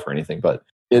and my wife or anything, but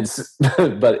it's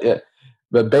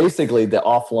but basically the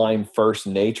offline first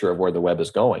nature of where the web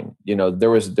is going.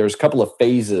 There's a couple of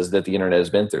phases that the internet has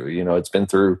been through. It's been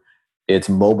through its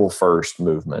mobile first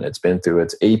movement. It's been through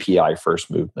its API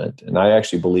first movement. And I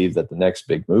actually believe that the next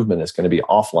big movement is going to be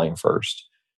offline first,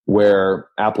 where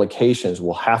applications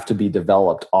will have to be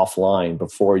developed offline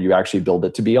before you actually build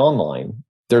it to be online.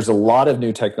 There's a lot of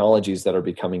new technologies that are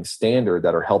becoming standard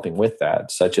that are helping with that,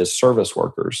 such as service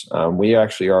workers. We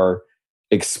actually are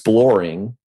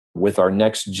exploring with our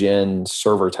next gen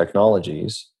server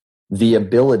technologies the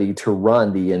ability to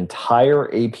run the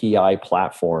entire API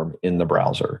platform in the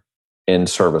browser in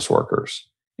service workers.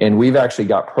 And we've actually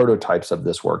got prototypes of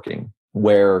this working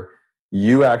where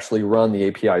you actually run the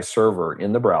API server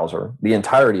in the browser, the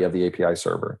entirety of the API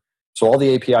server. So all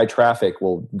the API traffic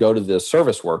will go to the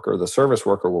service worker. The service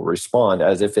worker will respond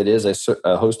as if it is a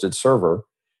hosted server.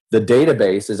 The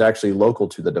database is actually local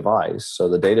to the device. So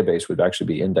the database would actually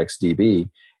be IndexedDB.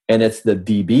 And it's the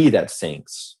DB that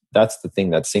syncs. That's the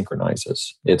thing that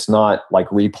synchronizes. It's not like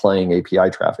replaying API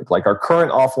traffic. Like our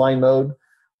current offline mode,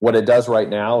 what it does right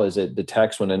now is it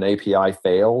detects when an API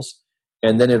fails,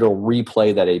 and then it'll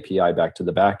replay that API back to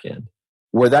the back end.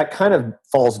 Where that kind of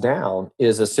falls down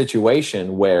is a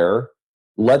situation where,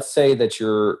 let's say that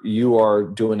you are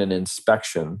doing an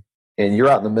inspection and you're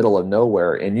out in the middle of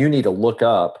nowhere and you need to look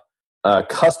up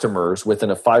customers within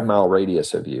a 5-mile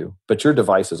radius of you, but your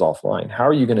device is offline. How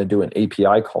are you going to do an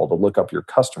API call to look up your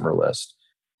customer list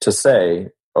to say,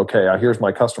 okay, here's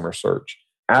my customer search?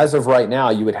 As of right now,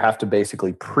 you would have to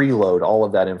basically preload all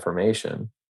of that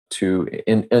information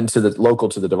into the local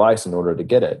to the device in order to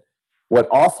get it. What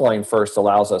offline first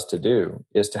allows us to do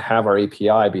is to have our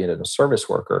API be in a service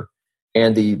worker,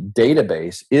 and the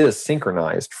database is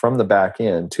synchronized from the back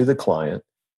end to the client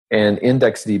and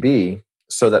IndexedDB,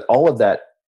 so that all of that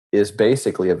is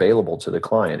basically available to the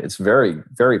client. It's very,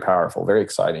 very powerful, very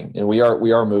exciting, and we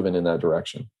are moving in that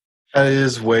direction. That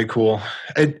is way cool.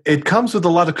 It comes with a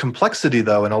lot of complexity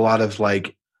though, and a lot of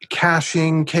like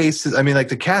caching cases. I mean, like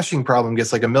the caching problem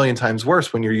gets like a million times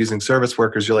worse when you're using service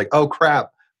workers. You're like, oh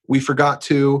crap, we forgot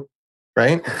to,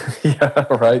 right? Yeah,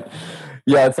 right.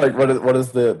 Yeah, it's like what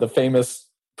is the famous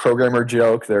programmer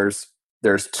joke? There's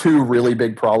two really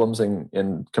big problems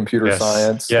in computer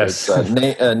science. Yes. It's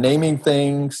naming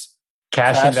things,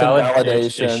 caching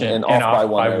validation, and off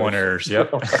by one errors.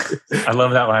 Yep. I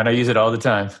love that line. I use it all the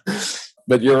time.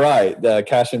 But you're right. The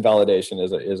cache invalidation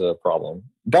is a problem.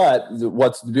 But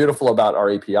what's beautiful about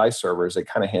our API server is it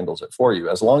kind of handles it for you.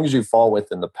 As long as you fall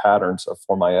within the patterns of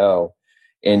Form.io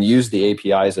and use the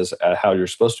APIs as how you're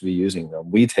supposed to be using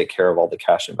them, we take care of all the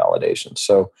cache invalidation.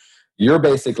 So you're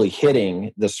basically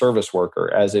hitting the service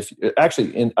worker as if,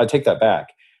 actually, I take that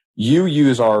back. You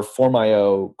use our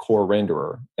Form.io core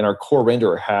renderer, and our core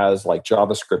renderer has like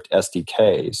JavaScript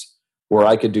SDKs where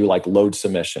I could do like load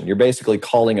submission. You're basically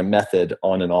calling a method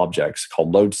on an object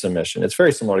called load submission. It's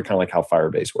very similar to kind of like how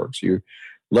Firebase works. You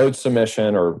load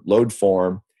submission or load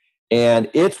form, and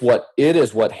it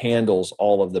is what handles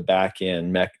all of the back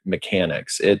end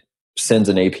mechanics. It sends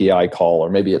an API call, or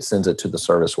maybe it sends it to the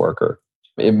service worker.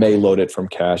 It may load it from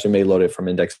cache, it may load it from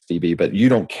IndexedDB, but you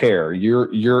don't care.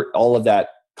 You're all of that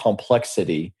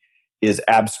complexity is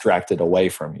abstracted away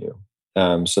from you.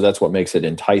 So that's what makes it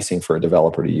enticing for a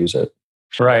developer to use it.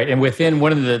 Right. And within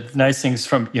one of the nice things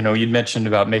from, you'd mentioned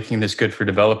about making this good for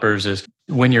developers is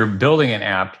when you're building an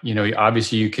app,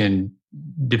 obviously you can,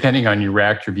 depending on your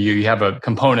React or Vue, you have a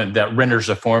component that renders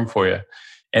a form for you.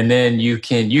 And then you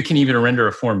can even render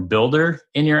a form builder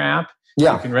in your app.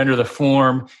 Yeah. You can render the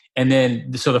form. And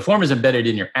then, so the form is embedded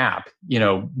in your app,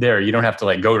 there. You don't have to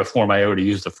like go to Form.io to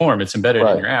use the form. It's embedded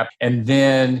in your app. And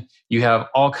then you have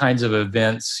all kinds of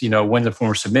events, when the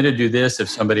form is submitted, do this. If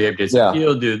somebody updates the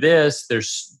field, do this.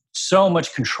 There's so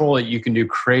much control that you can do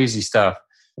crazy stuff.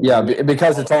 Yeah,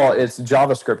 because it's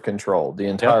JavaScript controlled. The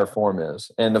entire form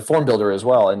is, and the form builder as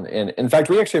well. And in fact,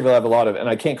 we actually have a lot of, and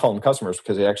I can't call them customers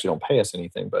because they actually don't pay us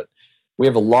anything, but we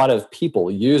have a lot of people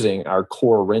using our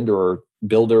core renderer,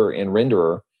 builder, and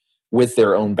renderer with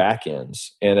their own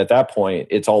backends. And at that point,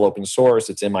 it's all open source.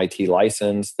 It's MIT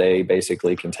licensed. They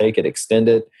basically can take it, extend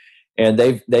it, and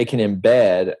they can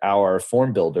embed our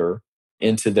form builder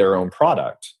into their own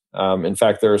product. In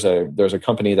fact, there's a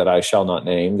company that I shall not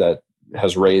name that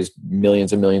has raised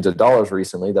millions and millions of dollars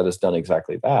recently that has done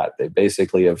exactly that. They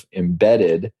basically have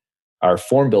embedded our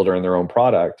form builder in their own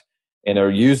product and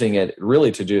are using it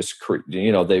really to just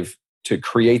to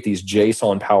create these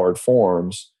JSON powered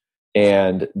forms.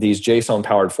 And these JSON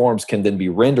powered forms can then be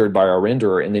rendered by our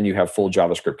renderer, and then you have full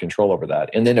JavaScript control over that.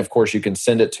 And then, of course, you can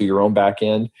send it to your own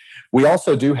backend. We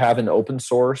also do have an open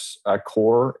source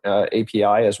core API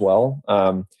as well.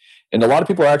 And a lot of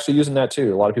people are actually using that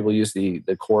too. A lot of people use the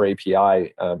core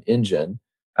API engine.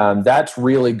 That's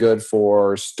really good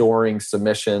for storing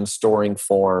submissions, storing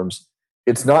forms.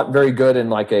 It's not very good in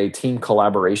like a team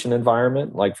collaboration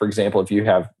environment. Like, for example, if you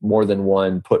have more than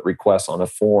one put request on a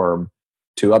form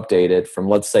to update it from,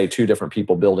 let's say, two different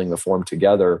people building the form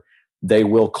together, they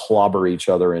will clobber each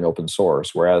other in open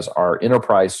source, whereas our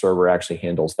enterprise server actually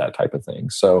handles that type of thing.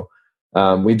 So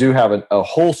we do have a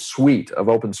whole suite of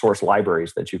open source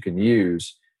libraries that you can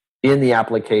use in the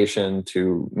application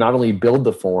to not only build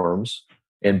the forms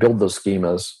and build those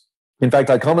schemas. In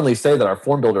fact, I commonly say that our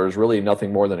form builder is really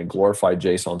nothing more than a glorified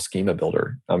JSON schema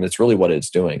builder. It's really what it's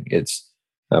doing. It's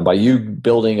by you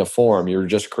building a form, you're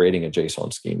just creating a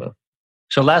JSON schema.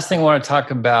 So last thing I want to talk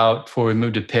about before we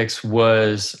move to picks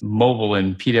was mobile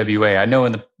and PWA. I know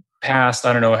in the past,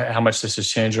 I don't know how much this has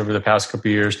changed over the past couple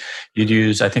of years, you'd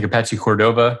use, I think, Apache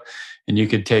Cordova, and you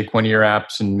could take one of your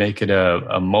apps and make it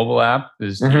a mobile app.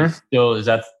 Is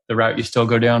that the route you still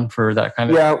go down for that kind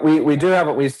of? Yeah,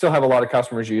 we still have a lot of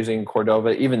customers using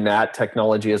Cordova. Even that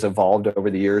technology has evolved over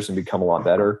the years and become a lot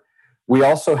better. We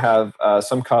also have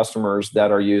some customers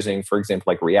that are using, for example,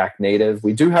 like React Native.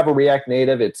 We do have a React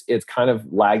Native. It's kind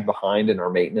of lagged behind in our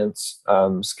maintenance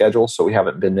schedule, so we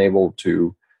haven't been able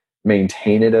to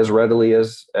maintain it as readily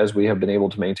as we have been able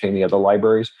to maintain the other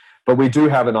libraries. But we do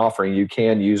have an offering. You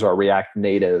can use our React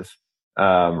Native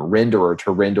renderer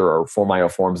to render our Form.io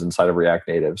forms inside of React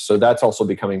Native. So that's also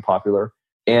becoming popular.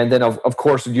 And then of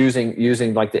course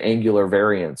using like the Angular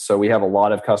variants. So we have a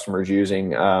lot of customers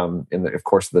using, of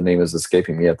course the name is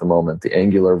escaping me at the moment, the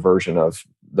Angular version of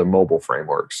the mobile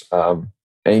frameworks.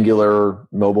 Angular,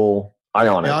 mobile,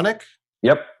 Ionic. Ionic?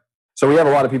 Yep. So we have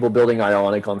a lot of people building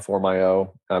Ionic on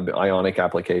Form.io, Ionic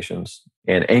applications,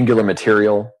 and Angular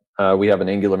Material. We have an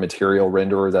Angular Material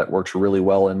renderer that works really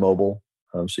well in mobile.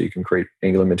 So you can create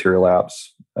Angular Material apps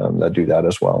that do that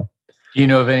as well. Do you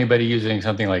know of anybody using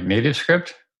something like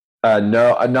NativeScript?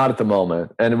 No, not at the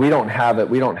moment. And we don't have it.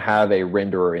 We don't have a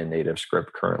renderer in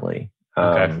NativeScript currently.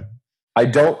 Okay. I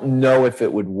don't know if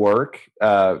it would work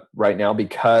right now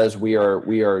because we are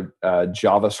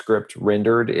JavaScript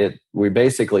rendered. We're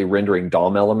basically rendering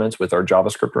DOM elements with our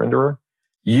JavaScript renderer.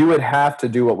 You would have to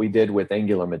do what we did with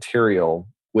Angular Material,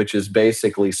 which is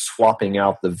basically swapping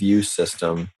out the view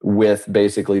system with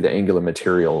basically the Angular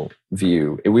Material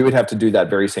view. We would have to do that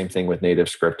very same thing with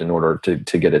NativeScript in order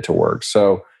to get it to work.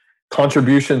 So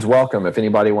contributions welcome. If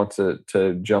anybody wants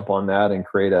to jump on that and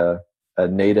create a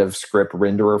NativeScript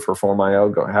renderer for Form.io,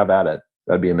 go have at it.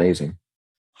 That'd be amazing.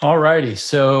 All righty.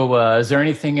 So is there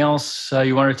anything else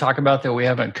you want to talk about that we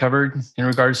haven't covered in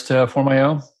regards to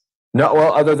Form.io? No,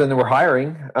 well, other than we're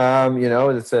hiring,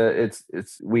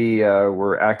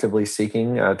 we're actively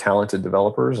seeking talented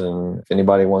developers, and if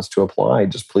anybody wants to apply,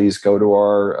 just please go to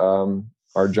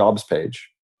our jobs page.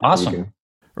 Awesome.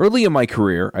 Early in my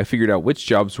career, I figured out which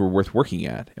jobs were worth working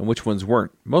at and which ones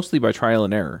weren't, mostly by trial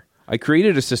and error. I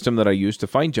created a system that I used to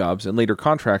find jobs and later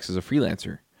contracts as a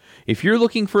freelancer. If you're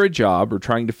looking for a job or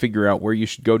trying to figure out where you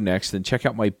should go next, then check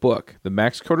out my book, The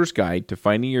Max Coder's Guide to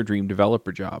Finding Your Dream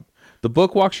Developer Job. The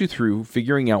book walks you through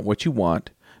figuring out what you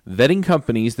want, vetting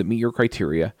companies that meet your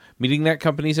criteria, meeting that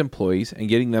company's employees, and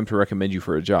getting them to recommend you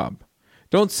for a job.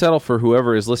 Don't settle for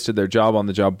whoever has listed their job on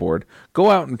the job board. Go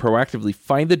out and proactively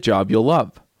find the job you'll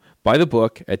love. Buy the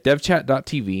book at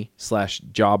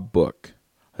devchat.tv/jobbook.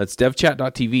 That's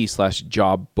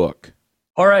devchat.tv/jobbook.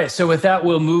 All right. So with that,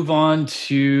 we'll move on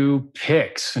to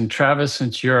picks. And Travis,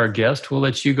 since you're our guest, we'll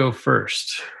let you go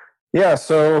first. Yeah.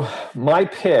 So my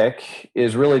pick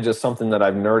is really just something that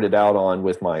I've nerded out on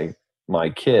with my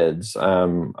kids.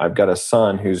 I've got a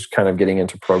son who's kind of getting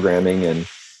into programming, and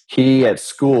he at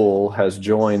school has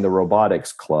joined the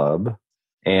robotics club,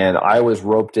 and I was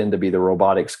roped in to be the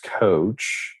robotics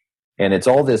coach. And it's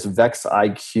all this Vex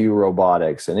IQ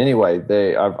robotics. And anyway,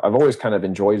 I've always kind of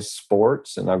enjoyed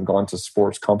sports, and I've gone to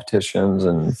sports competitions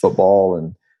and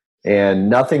football, and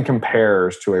nothing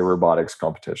compares to a robotics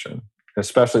competition,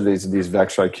 especially these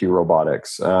Vex IQ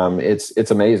robotics. It's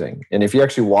amazing. And if you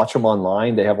actually watch them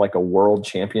online, they have like a world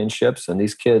championships, and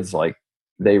these kids, like,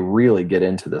 they really get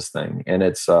into this thing, and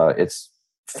it's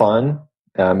fun.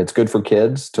 It's good for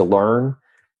kids to learn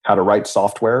how to write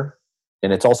software.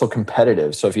 And it's also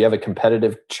competitive. So if you have a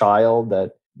competitive child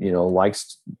that,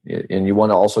 likes, and you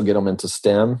want to also get them into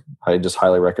STEM, I just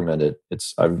highly recommend it.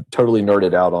 I've totally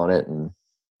nerded out on it. And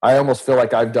I almost feel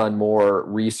like I've done more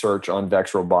research on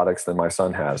Vex robotics than my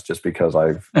son has, just because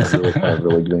I've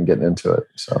really been getting into it.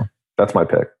 So that's my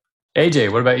pick.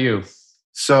 AJ, what about you?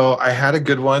 So I had a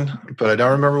good one, but I don't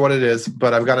remember what it is.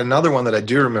 But I've got another one that I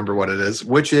do remember what it is,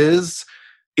 which is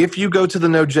if you go to the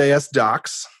Node.js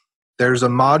docs, there's a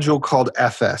module called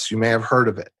FS. You may have heard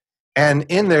of it. And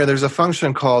in there's a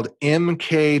function called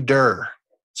mkdir.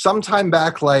 Sometime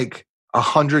back, like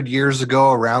 100 years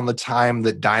ago, around the time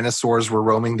that dinosaurs were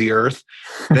roaming the earth,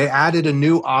 they added a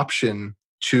new option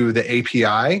to the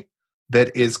API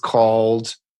that is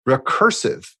called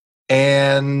recursive.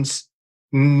 And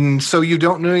so you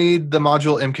don't need the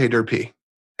module mkdir-p.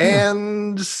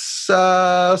 And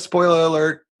spoiler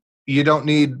alert, you don't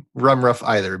need rumruff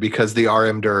either, because the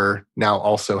rmdir now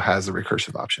also has a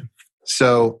recursive option.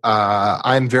 So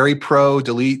I'm very pro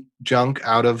delete junk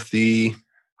out of the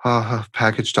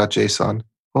package.json.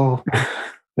 Oh,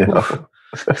 yeah.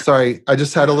 Sorry. I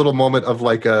just had a little moment of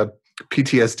like a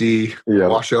PTSD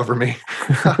wash over me,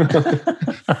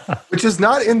 which is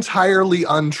not entirely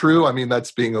untrue. I mean,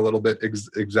 that's being a little bit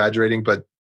exaggerating, but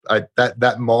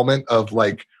that moment of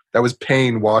like, that was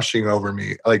pain washing over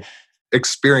me, like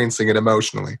experiencing it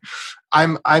emotionally.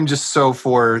 I'm just so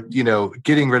for,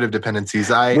 getting rid of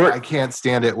dependencies. I can't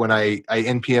stand it when I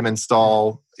npm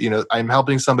install, I'm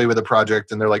helping somebody with a project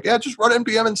and they're like, yeah, just run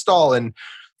npm install. And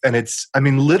it's,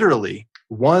 literally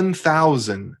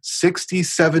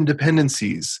 1,067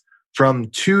 dependencies from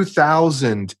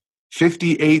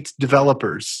 2,058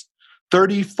 developers,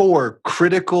 34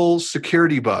 critical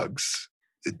security bugs,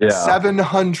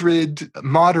 700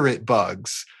 moderate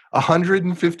bugs,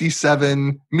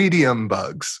 157 medium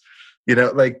bugs.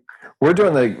 We're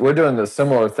doing the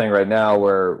similar thing right now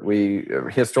where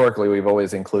we've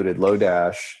always included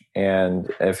Lodash,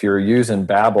 and if you're using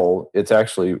Babel, it's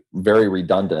actually very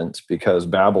redundant because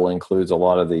Babel includes a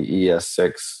lot of the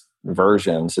ES6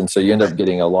 versions, and so you end up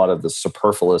getting a lot of the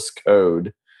superfluous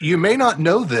code. You may not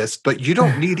know this, but you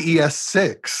don't need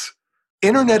ES6.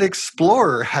 Internet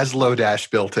Explorer has Lodash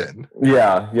built in.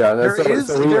 Yeah.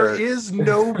 There is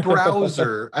no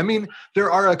browser. I mean,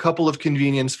 there are a couple of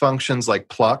convenience functions like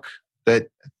pluck that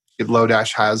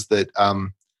Lodash has that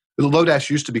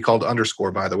Lodash used to be called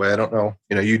underscore, by the way. I don't know.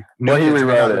 He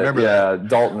rewrote it. Yeah,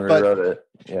 Dalton rewrote it.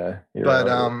 Yeah.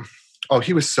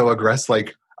 He was so aggressive.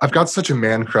 Like, I've got such a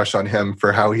man crush on him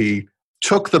for how he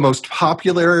took the most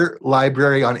popular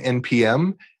library on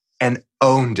NPM and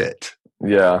owned it.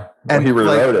 Yeah, and he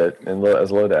rewrote it as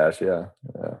Lodash. Yeah.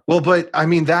 Well, but I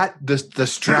mean the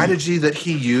strategy that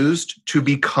he used to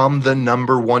become the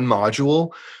number one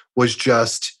module was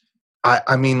just,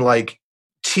 I mean, like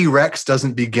T-Rex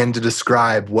doesn't begin to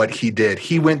describe what he did.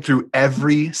 He went through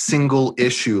every single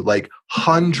issue, like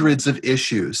hundreds of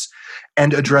issues,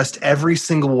 and addressed every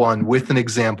single one with an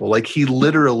example. Like he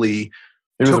literally.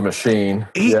 He was a machine.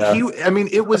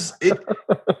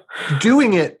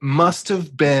 Doing it must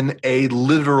have been a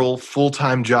literal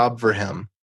full-time job for him.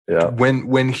 Yeah.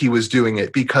 When he was doing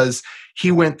it, because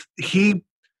he's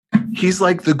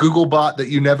like the Google bot that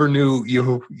you never knew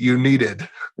you needed.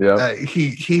 Yeah.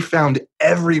 He found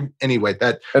anyway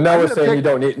that. And now we're saying you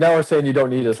don't need. Now we're saying you don't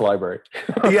need his library.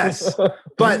 Yes,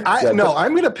 but I'm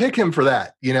going to pick him for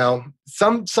that.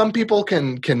 Some people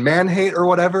can man hate or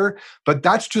whatever, but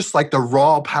that's just like the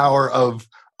raw power of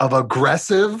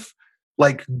aggressive,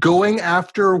 like going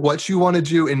after what you want to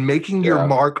do and making your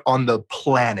mark on the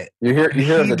planet. You hear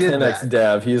the 10x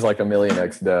dev. He's like a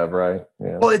 1,000,000x dev, right?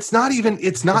 Yeah. Well, it's not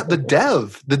the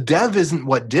dev. The dev isn't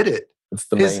what did it. It's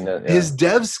the mainnet. Yeah. His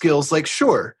dev skills, like,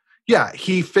 sure. Yeah,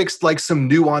 he fixed like some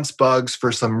nuanced bugs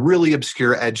for some really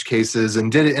obscure edge cases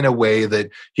and did it in a way that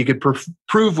he could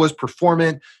prove was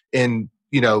performant in,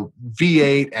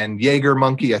 V8 and Jaeger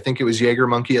Monkey. I think it was Jaeger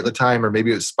Monkey at the time, or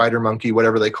maybe it was Spider Monkey,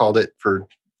 whatever they called it for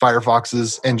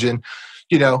Firefox's engine.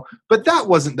 But that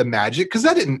wasn't the magic, because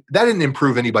that didn't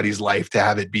improve anybody's life to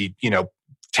have it be,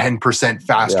 10%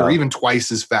 faster, or even twice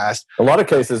as fast. A lot of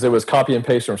cases, it was copy and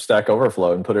paste from Stack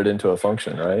Overflow and put it into a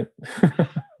function, right?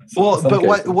 Well,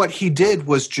 but what he did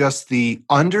was just the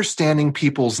understanding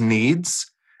people's needs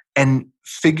and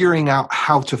figuring out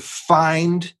how to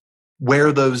find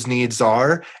where those needs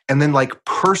are, and then like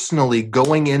personally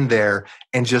going in there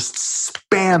and just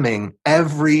spamming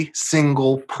every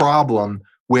single problem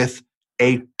with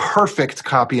a perfect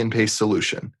copy and paste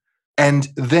solution. And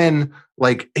then,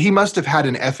 like, he must have had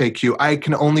an FAQ. I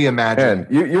can only imagine.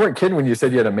 Man, you weren't kidding when you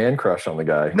said you had a man crush on the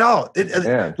guy. No,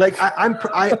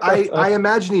 I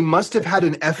imagine he must have had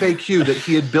an FAQ that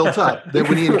he had built up. That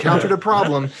when he encountered a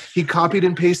problem, he copied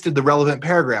and pasted the relevant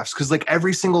paragraphs, because like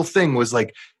every single thing was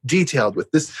like detailed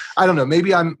with this. I don't know.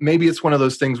 Maybe it's one of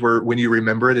those things where when you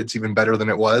remember it, it's even better than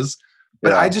it was.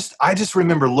 But I just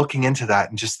remember looking into that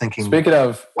and just thinking. Speaking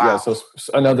of, wow. So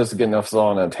I know this is getting off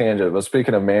on a tangent, but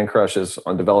speaking of man crushes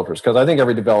on developers, because I think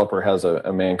every developer has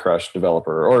a man crush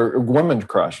developer or woman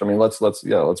crush. I mean, let's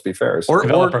be fair. Or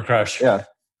developer crush. Yeah.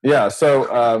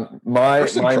 So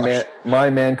my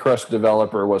man crush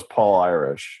developer was Paul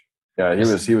Irish. Yeah,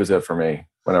 he was it for me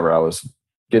whenever I was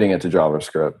getting into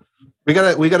JavaScript. We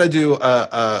gotta do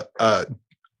a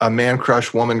man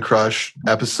crush, woman crush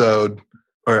episode.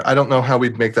 Or I don't know how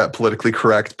we'd make that politically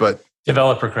correct, but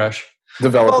developer crush.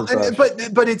 Crush.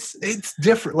 But it's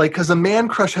different, like, because a man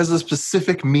crush has a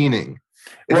specific meaning.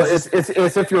 It's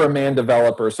if you're a man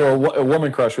developer. So a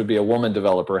woman crush would be a woman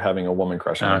developer having a woman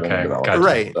crush on a woman developer. Gotcha.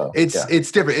 Right. So,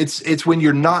 it's different. It's when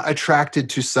you're not attracted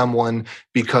to someone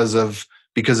because of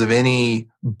any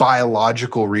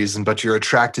biological reason, but you're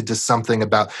attracted to something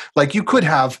about, like, you could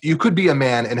be a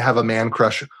man and have a man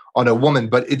crush on a woman,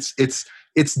 but it's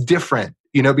different.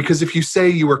 Because if you say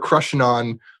you were crushing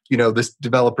on, this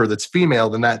developer that's female,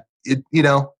 then that,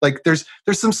 like there's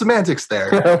some semantics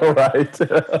there. Right.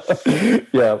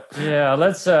 Yeah. Yeah.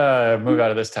 Let's move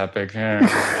out of this topic. We're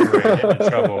getting in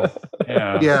trouble.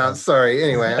 Yeah. Yeah. Sorry.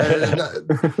 Anyway,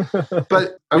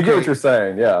 but okay. You get what you're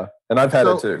saying. Yeah. And I've had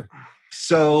it too.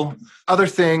 So other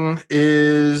thing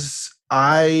is,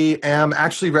 I am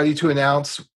actually ready to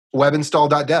announce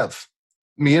webinstall.dev.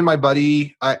 Me and my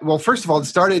buddy, first of all, it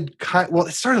started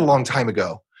a long time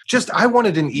ago. I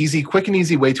wanted an quick and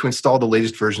easy way to install the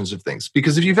latest versions of things.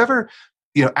 Because if you've ever,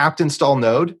 apt install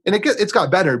Node, and it's got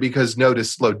better because Node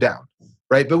is slowed down.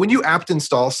 right? But when you apt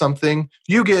install something,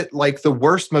 you get like the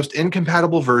worst, most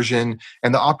incompatible version,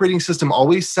 and the operating system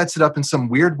always sets it up in some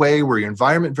weird way where your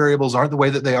environment variables aren't the way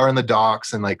that they are in the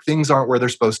docs, and like things aren't where they're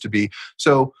supposed to be.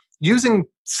 So using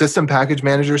system package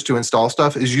managers to install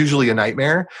stuff is usually a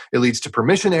nightmare. It leads to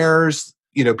permission errors.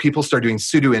 People start doing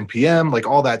sudo npm, like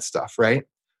all that stuff, right?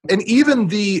 And even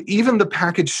the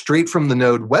package straight from the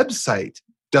Node website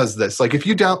does this. Like if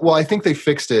you I think they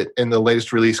fixed it in the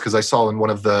latest release because I saw in one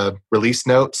of the release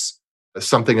notes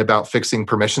something about fixing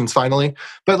permissions finally.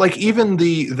 But like even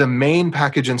the main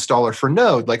package installer for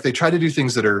Node, like they try to do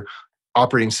things that are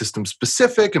operating system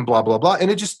specific and blah, blah, blah.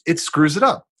 And it screws it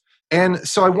up. And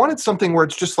so I wanted something where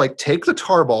it's just like take the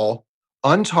tarball,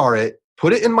 untar it,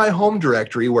 put it in my home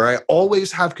directory where I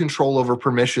always have control over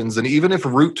permissions. And even if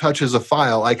root touches a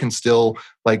file, I can still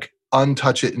like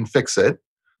untouch it and fix it.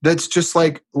 That's just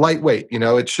like lightweight.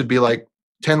 It should be like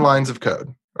 10 lines of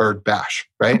code or bash,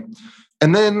 right?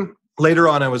 And then later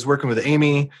on, I was working with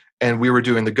Amy and we were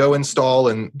doing the Go install,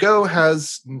 and Go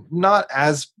has not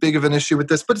as big of an issue with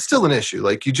this, but it's still an issue.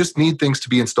 Like you just need things to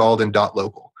be installed in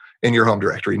 .local in your home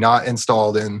directory, not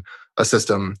installed in a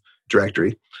system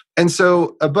directory. And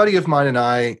so a buddy of mine and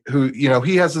I, who,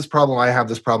 he has this problem, I have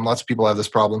this problem, lots of people have this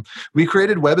problem. We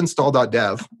created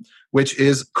webinstall.dev, which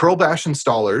is curl bash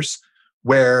installers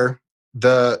where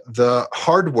the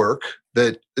hard work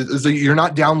that is you're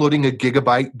not downloading a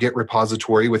gigabyte Git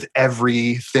repository with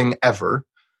everything ever.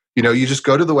 You just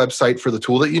go to the website for the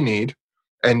tool that you need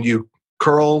and you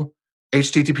curl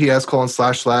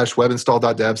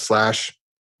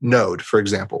https://webinstall.dev/node, for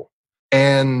example,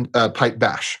 and pipe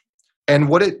bash. And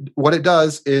what it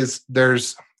does is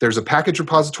there's a package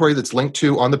repository that's linked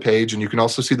to on the page, and you can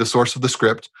also see the source of the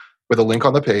script with a link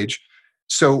on the page.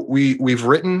 So we've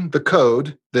written the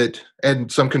code that, and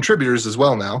some contributors as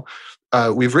well now,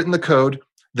 we've written the code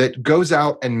that goes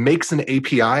out and makes an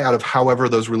API out of however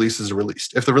those releases are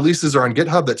released. If the releases are on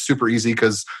GitHub, that's super easy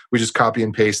because we just copy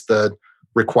and paste the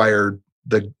required,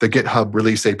 the GitHub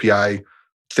release API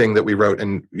thing that we wrote,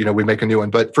 and we make a new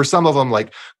one. But for some of them,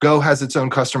 like Go has its own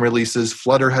custom releases,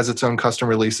 Flutter has its own custom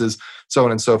releases, so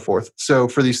on and so forth. So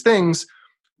for these things,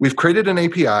 we've created an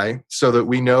API so that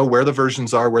we know where the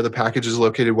versions are, where the package is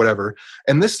located, whatever.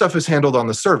 And this stuff is handled on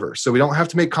the server. So we don't have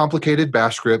to make complicated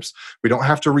bash scripts. We don't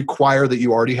have to require that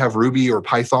you already have Ruby or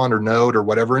Python or Node or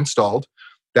whatever installed.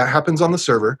 That happens on the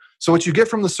server. So what you get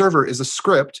from the server is a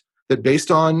script that, based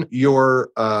on your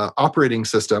operating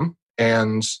system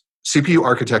and CPU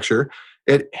architecture,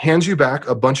 it hands you back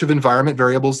a bunch of environment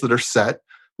variables that are set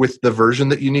with the version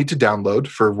that you need to download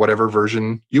for whatever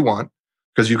version you want.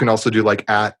 Because you can also do like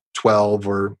at 12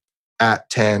 or at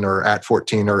 10 or at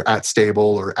 14 or at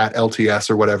stable or at LTS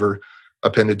or whatever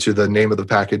appended to the name of the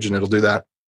package, and it'll do that.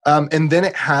 And then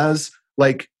it has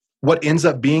like what ends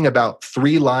up being about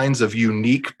 3 lines of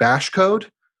unique bash code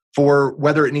for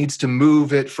whether it needs to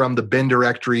move it from the bin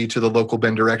directory to the local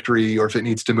bin directory, or if it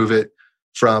needs to move it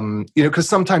from, because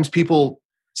sometimes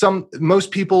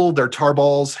most people, their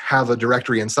tarballs have a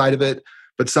directory inside of it,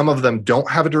 but some of them don't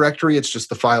have a directory. It's just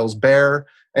the file's bare.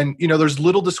 And, there's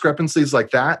little discrepancies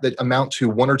like that amount to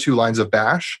 1 or 2 lines of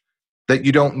bash that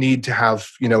you don't need to have,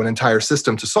 an entire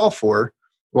system to solve for.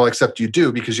 Well, except you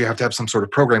do, because you have to have some sort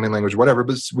of programming language or whatever,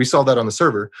 but we solve that on the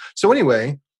server. So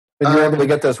anyway. And you're able to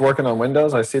get this working on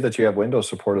Windows? I see that you have Windows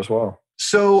support as well.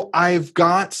 So I've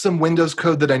got some Windows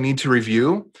code that I need to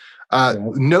review.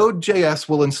 Node.js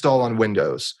will install on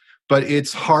Windows, but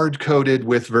it's hard-coded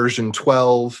with version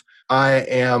 12. I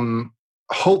am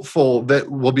hopeful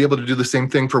that we'll be able to do the same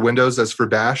thing for Windows as for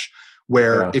Bash,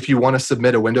 where if you want to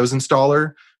submit a Windows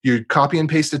installer, you copy and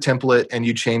paste a template and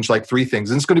you change like 3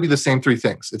 things. And it's going to be the same 3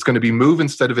 things. It's going to be move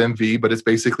instead of MV, but it's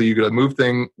basically you're going to move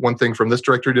one thing from this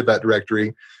directory to that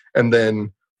directory. And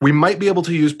then we might be able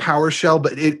to use PowerShell,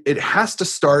 but it has to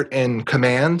start in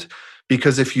command,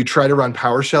 because if you try to run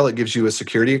PowerShell, it gives you a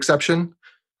security exception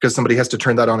because somebody has to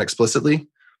turn that on explicitly.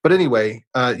 But anyway,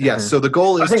 yes. So the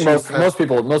goal is, I think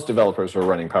most developers are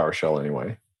running PowerShell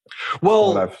anyway.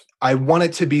 Well, I want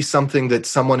it to be something that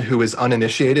someone who is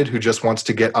uninitiated, who just wants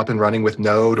to get up and running with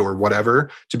Node or whatever,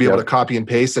 to be able to copy and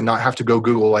paste and not have to go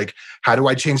Google, like, how do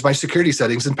I change my security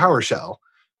settings in PowerShell?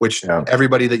 Which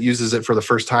everybody that uses it for the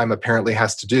first time apparently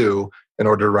has to do in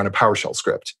order to run a PowerShell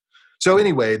script. So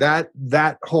anyway,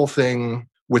 that whole thing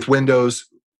with Windows,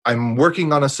 I'm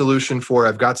working on a solution for.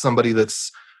 I've got somebody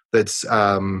that's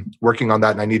working on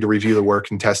that, and I need to review the work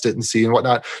and test it and see and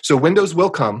whatnot. So Windows will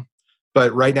come,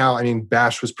 but right now, I mean,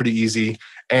 Bash was pretty easy,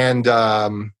 and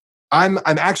I'm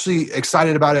actually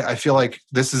excited about it. I feel like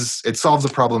it solves a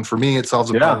problem for me. It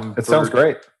solves a problem. It sounds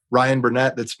great. Ryan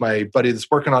Burnett, that's my buddy that's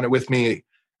working on it with me,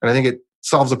 and I think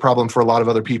solves a problem for a lot of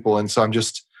other people. And so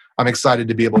I'm excited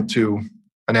to be able to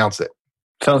announce it.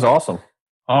 Sounds awesome.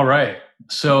 All right.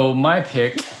 So my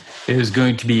pick is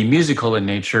going to be musical in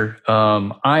nature.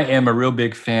 I am a real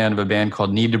big fan of a band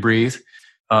called Need to Breathe.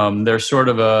 They're sort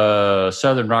of a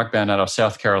southern rock band out of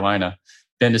South Carolina.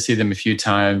 Been to see them a few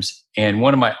times. And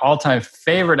one of my all-time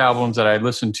favorite albums that I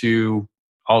listen to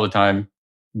all the time,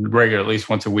 regular, at least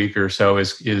once a week or so,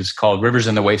 is called Rivers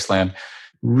in the Wasteland.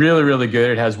 Really, really good.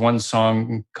 It has one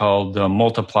song called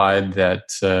Multiplied that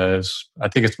I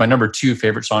think it's my number 2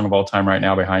 favorite song of all time right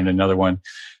now, behind another one.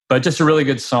 But just a really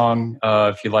good song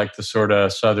if you like the sort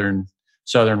of southern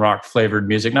rock flavored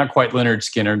music. Not quite Lynyrd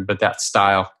Skynyrd, but that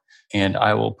style. And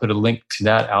I will put a link to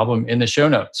that album in the show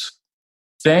notes.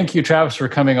 Thank you, Travis, for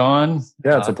coming on.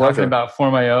 Yeah, it's a pleasure. Talking about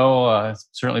Form.io. It's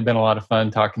certainly been a lot of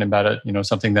fun talking about it.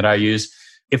 Something that I use.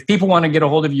 If people want to get a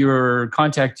hold of you or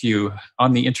contact you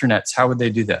on the internets, how would they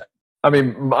do that? I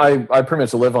mean, I pretty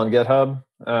much live on GitHub.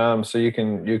 So you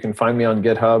can find me on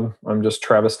GitHub. I'm just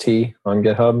Travis T on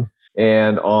GitHub.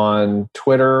 And on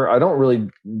Twitter, I don't really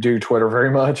do Twitter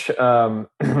very much,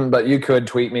 but you could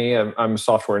tweet me. I'm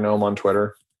Software Gnome on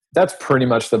Twitter. That's pretty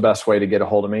much the best way to get a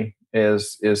hold of me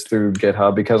is through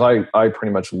GitHub, because I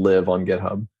pretty much live on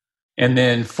GitHub. And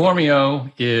then Form.io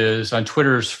is on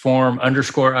Twitter's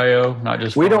Form_IO, not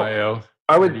just Form.io.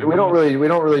 We don't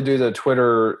really do the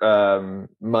Twitter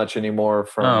much anymore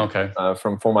from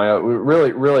Form.io.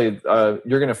 Really,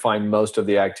 you're going to find most of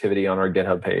the activity on our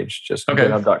GitHub page. Just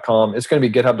github.com. It's going to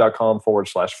be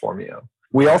github.com/Form.io.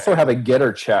 We also have a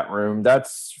Gitter chat room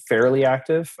that's fairly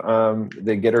active.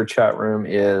 The Gitter chat room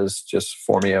is just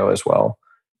Form.io as well.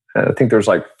 I think there's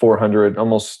like 400,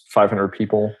 almost 500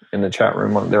 people in the chat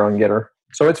room there on Gitter.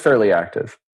 So it's fairly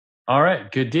active. All right,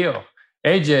 good deal.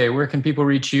 AJ, where can people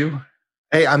reach you?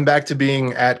 Hey, I'm back to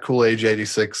being at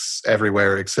CoolAge86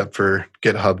 everywhere except for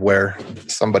GitHub, where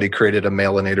somebody created a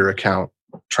Mailinator account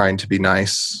trying to be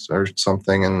nice or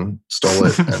something and stole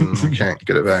it and can't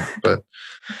get it back. But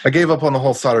I gave up on the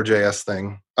whole solder.js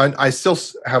thing. I still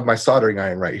have my soldering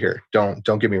iron right here. Don't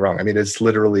get me wrong. I mean, it's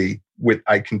literally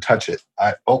I can touch it.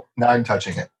 Now I'm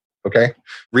touching it. Okay.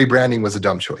 Rebranding was a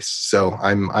dumb choice. So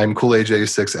I'm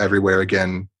CoolAge86 everywhere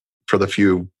again for the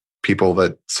few people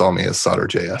that saw me as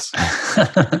solder.js.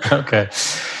 Okay.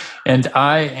 And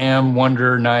I am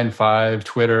Wonder95,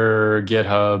 Twitter,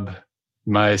 GitHub.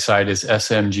 My site is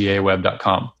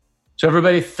smgaweb.com. So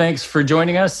everybody, thanks for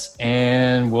joining us,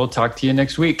 and we'll talk to you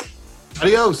next week.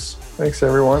 Adios. Thanks,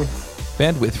 everyone.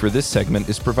 Bandwidth for this segment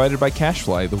is provided by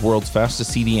CacheFly, the world's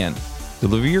fastest CDN.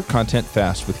 Deliver your content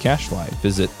fast with CacheFly.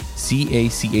 Visit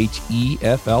CacheFly.com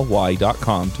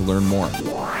to learn more.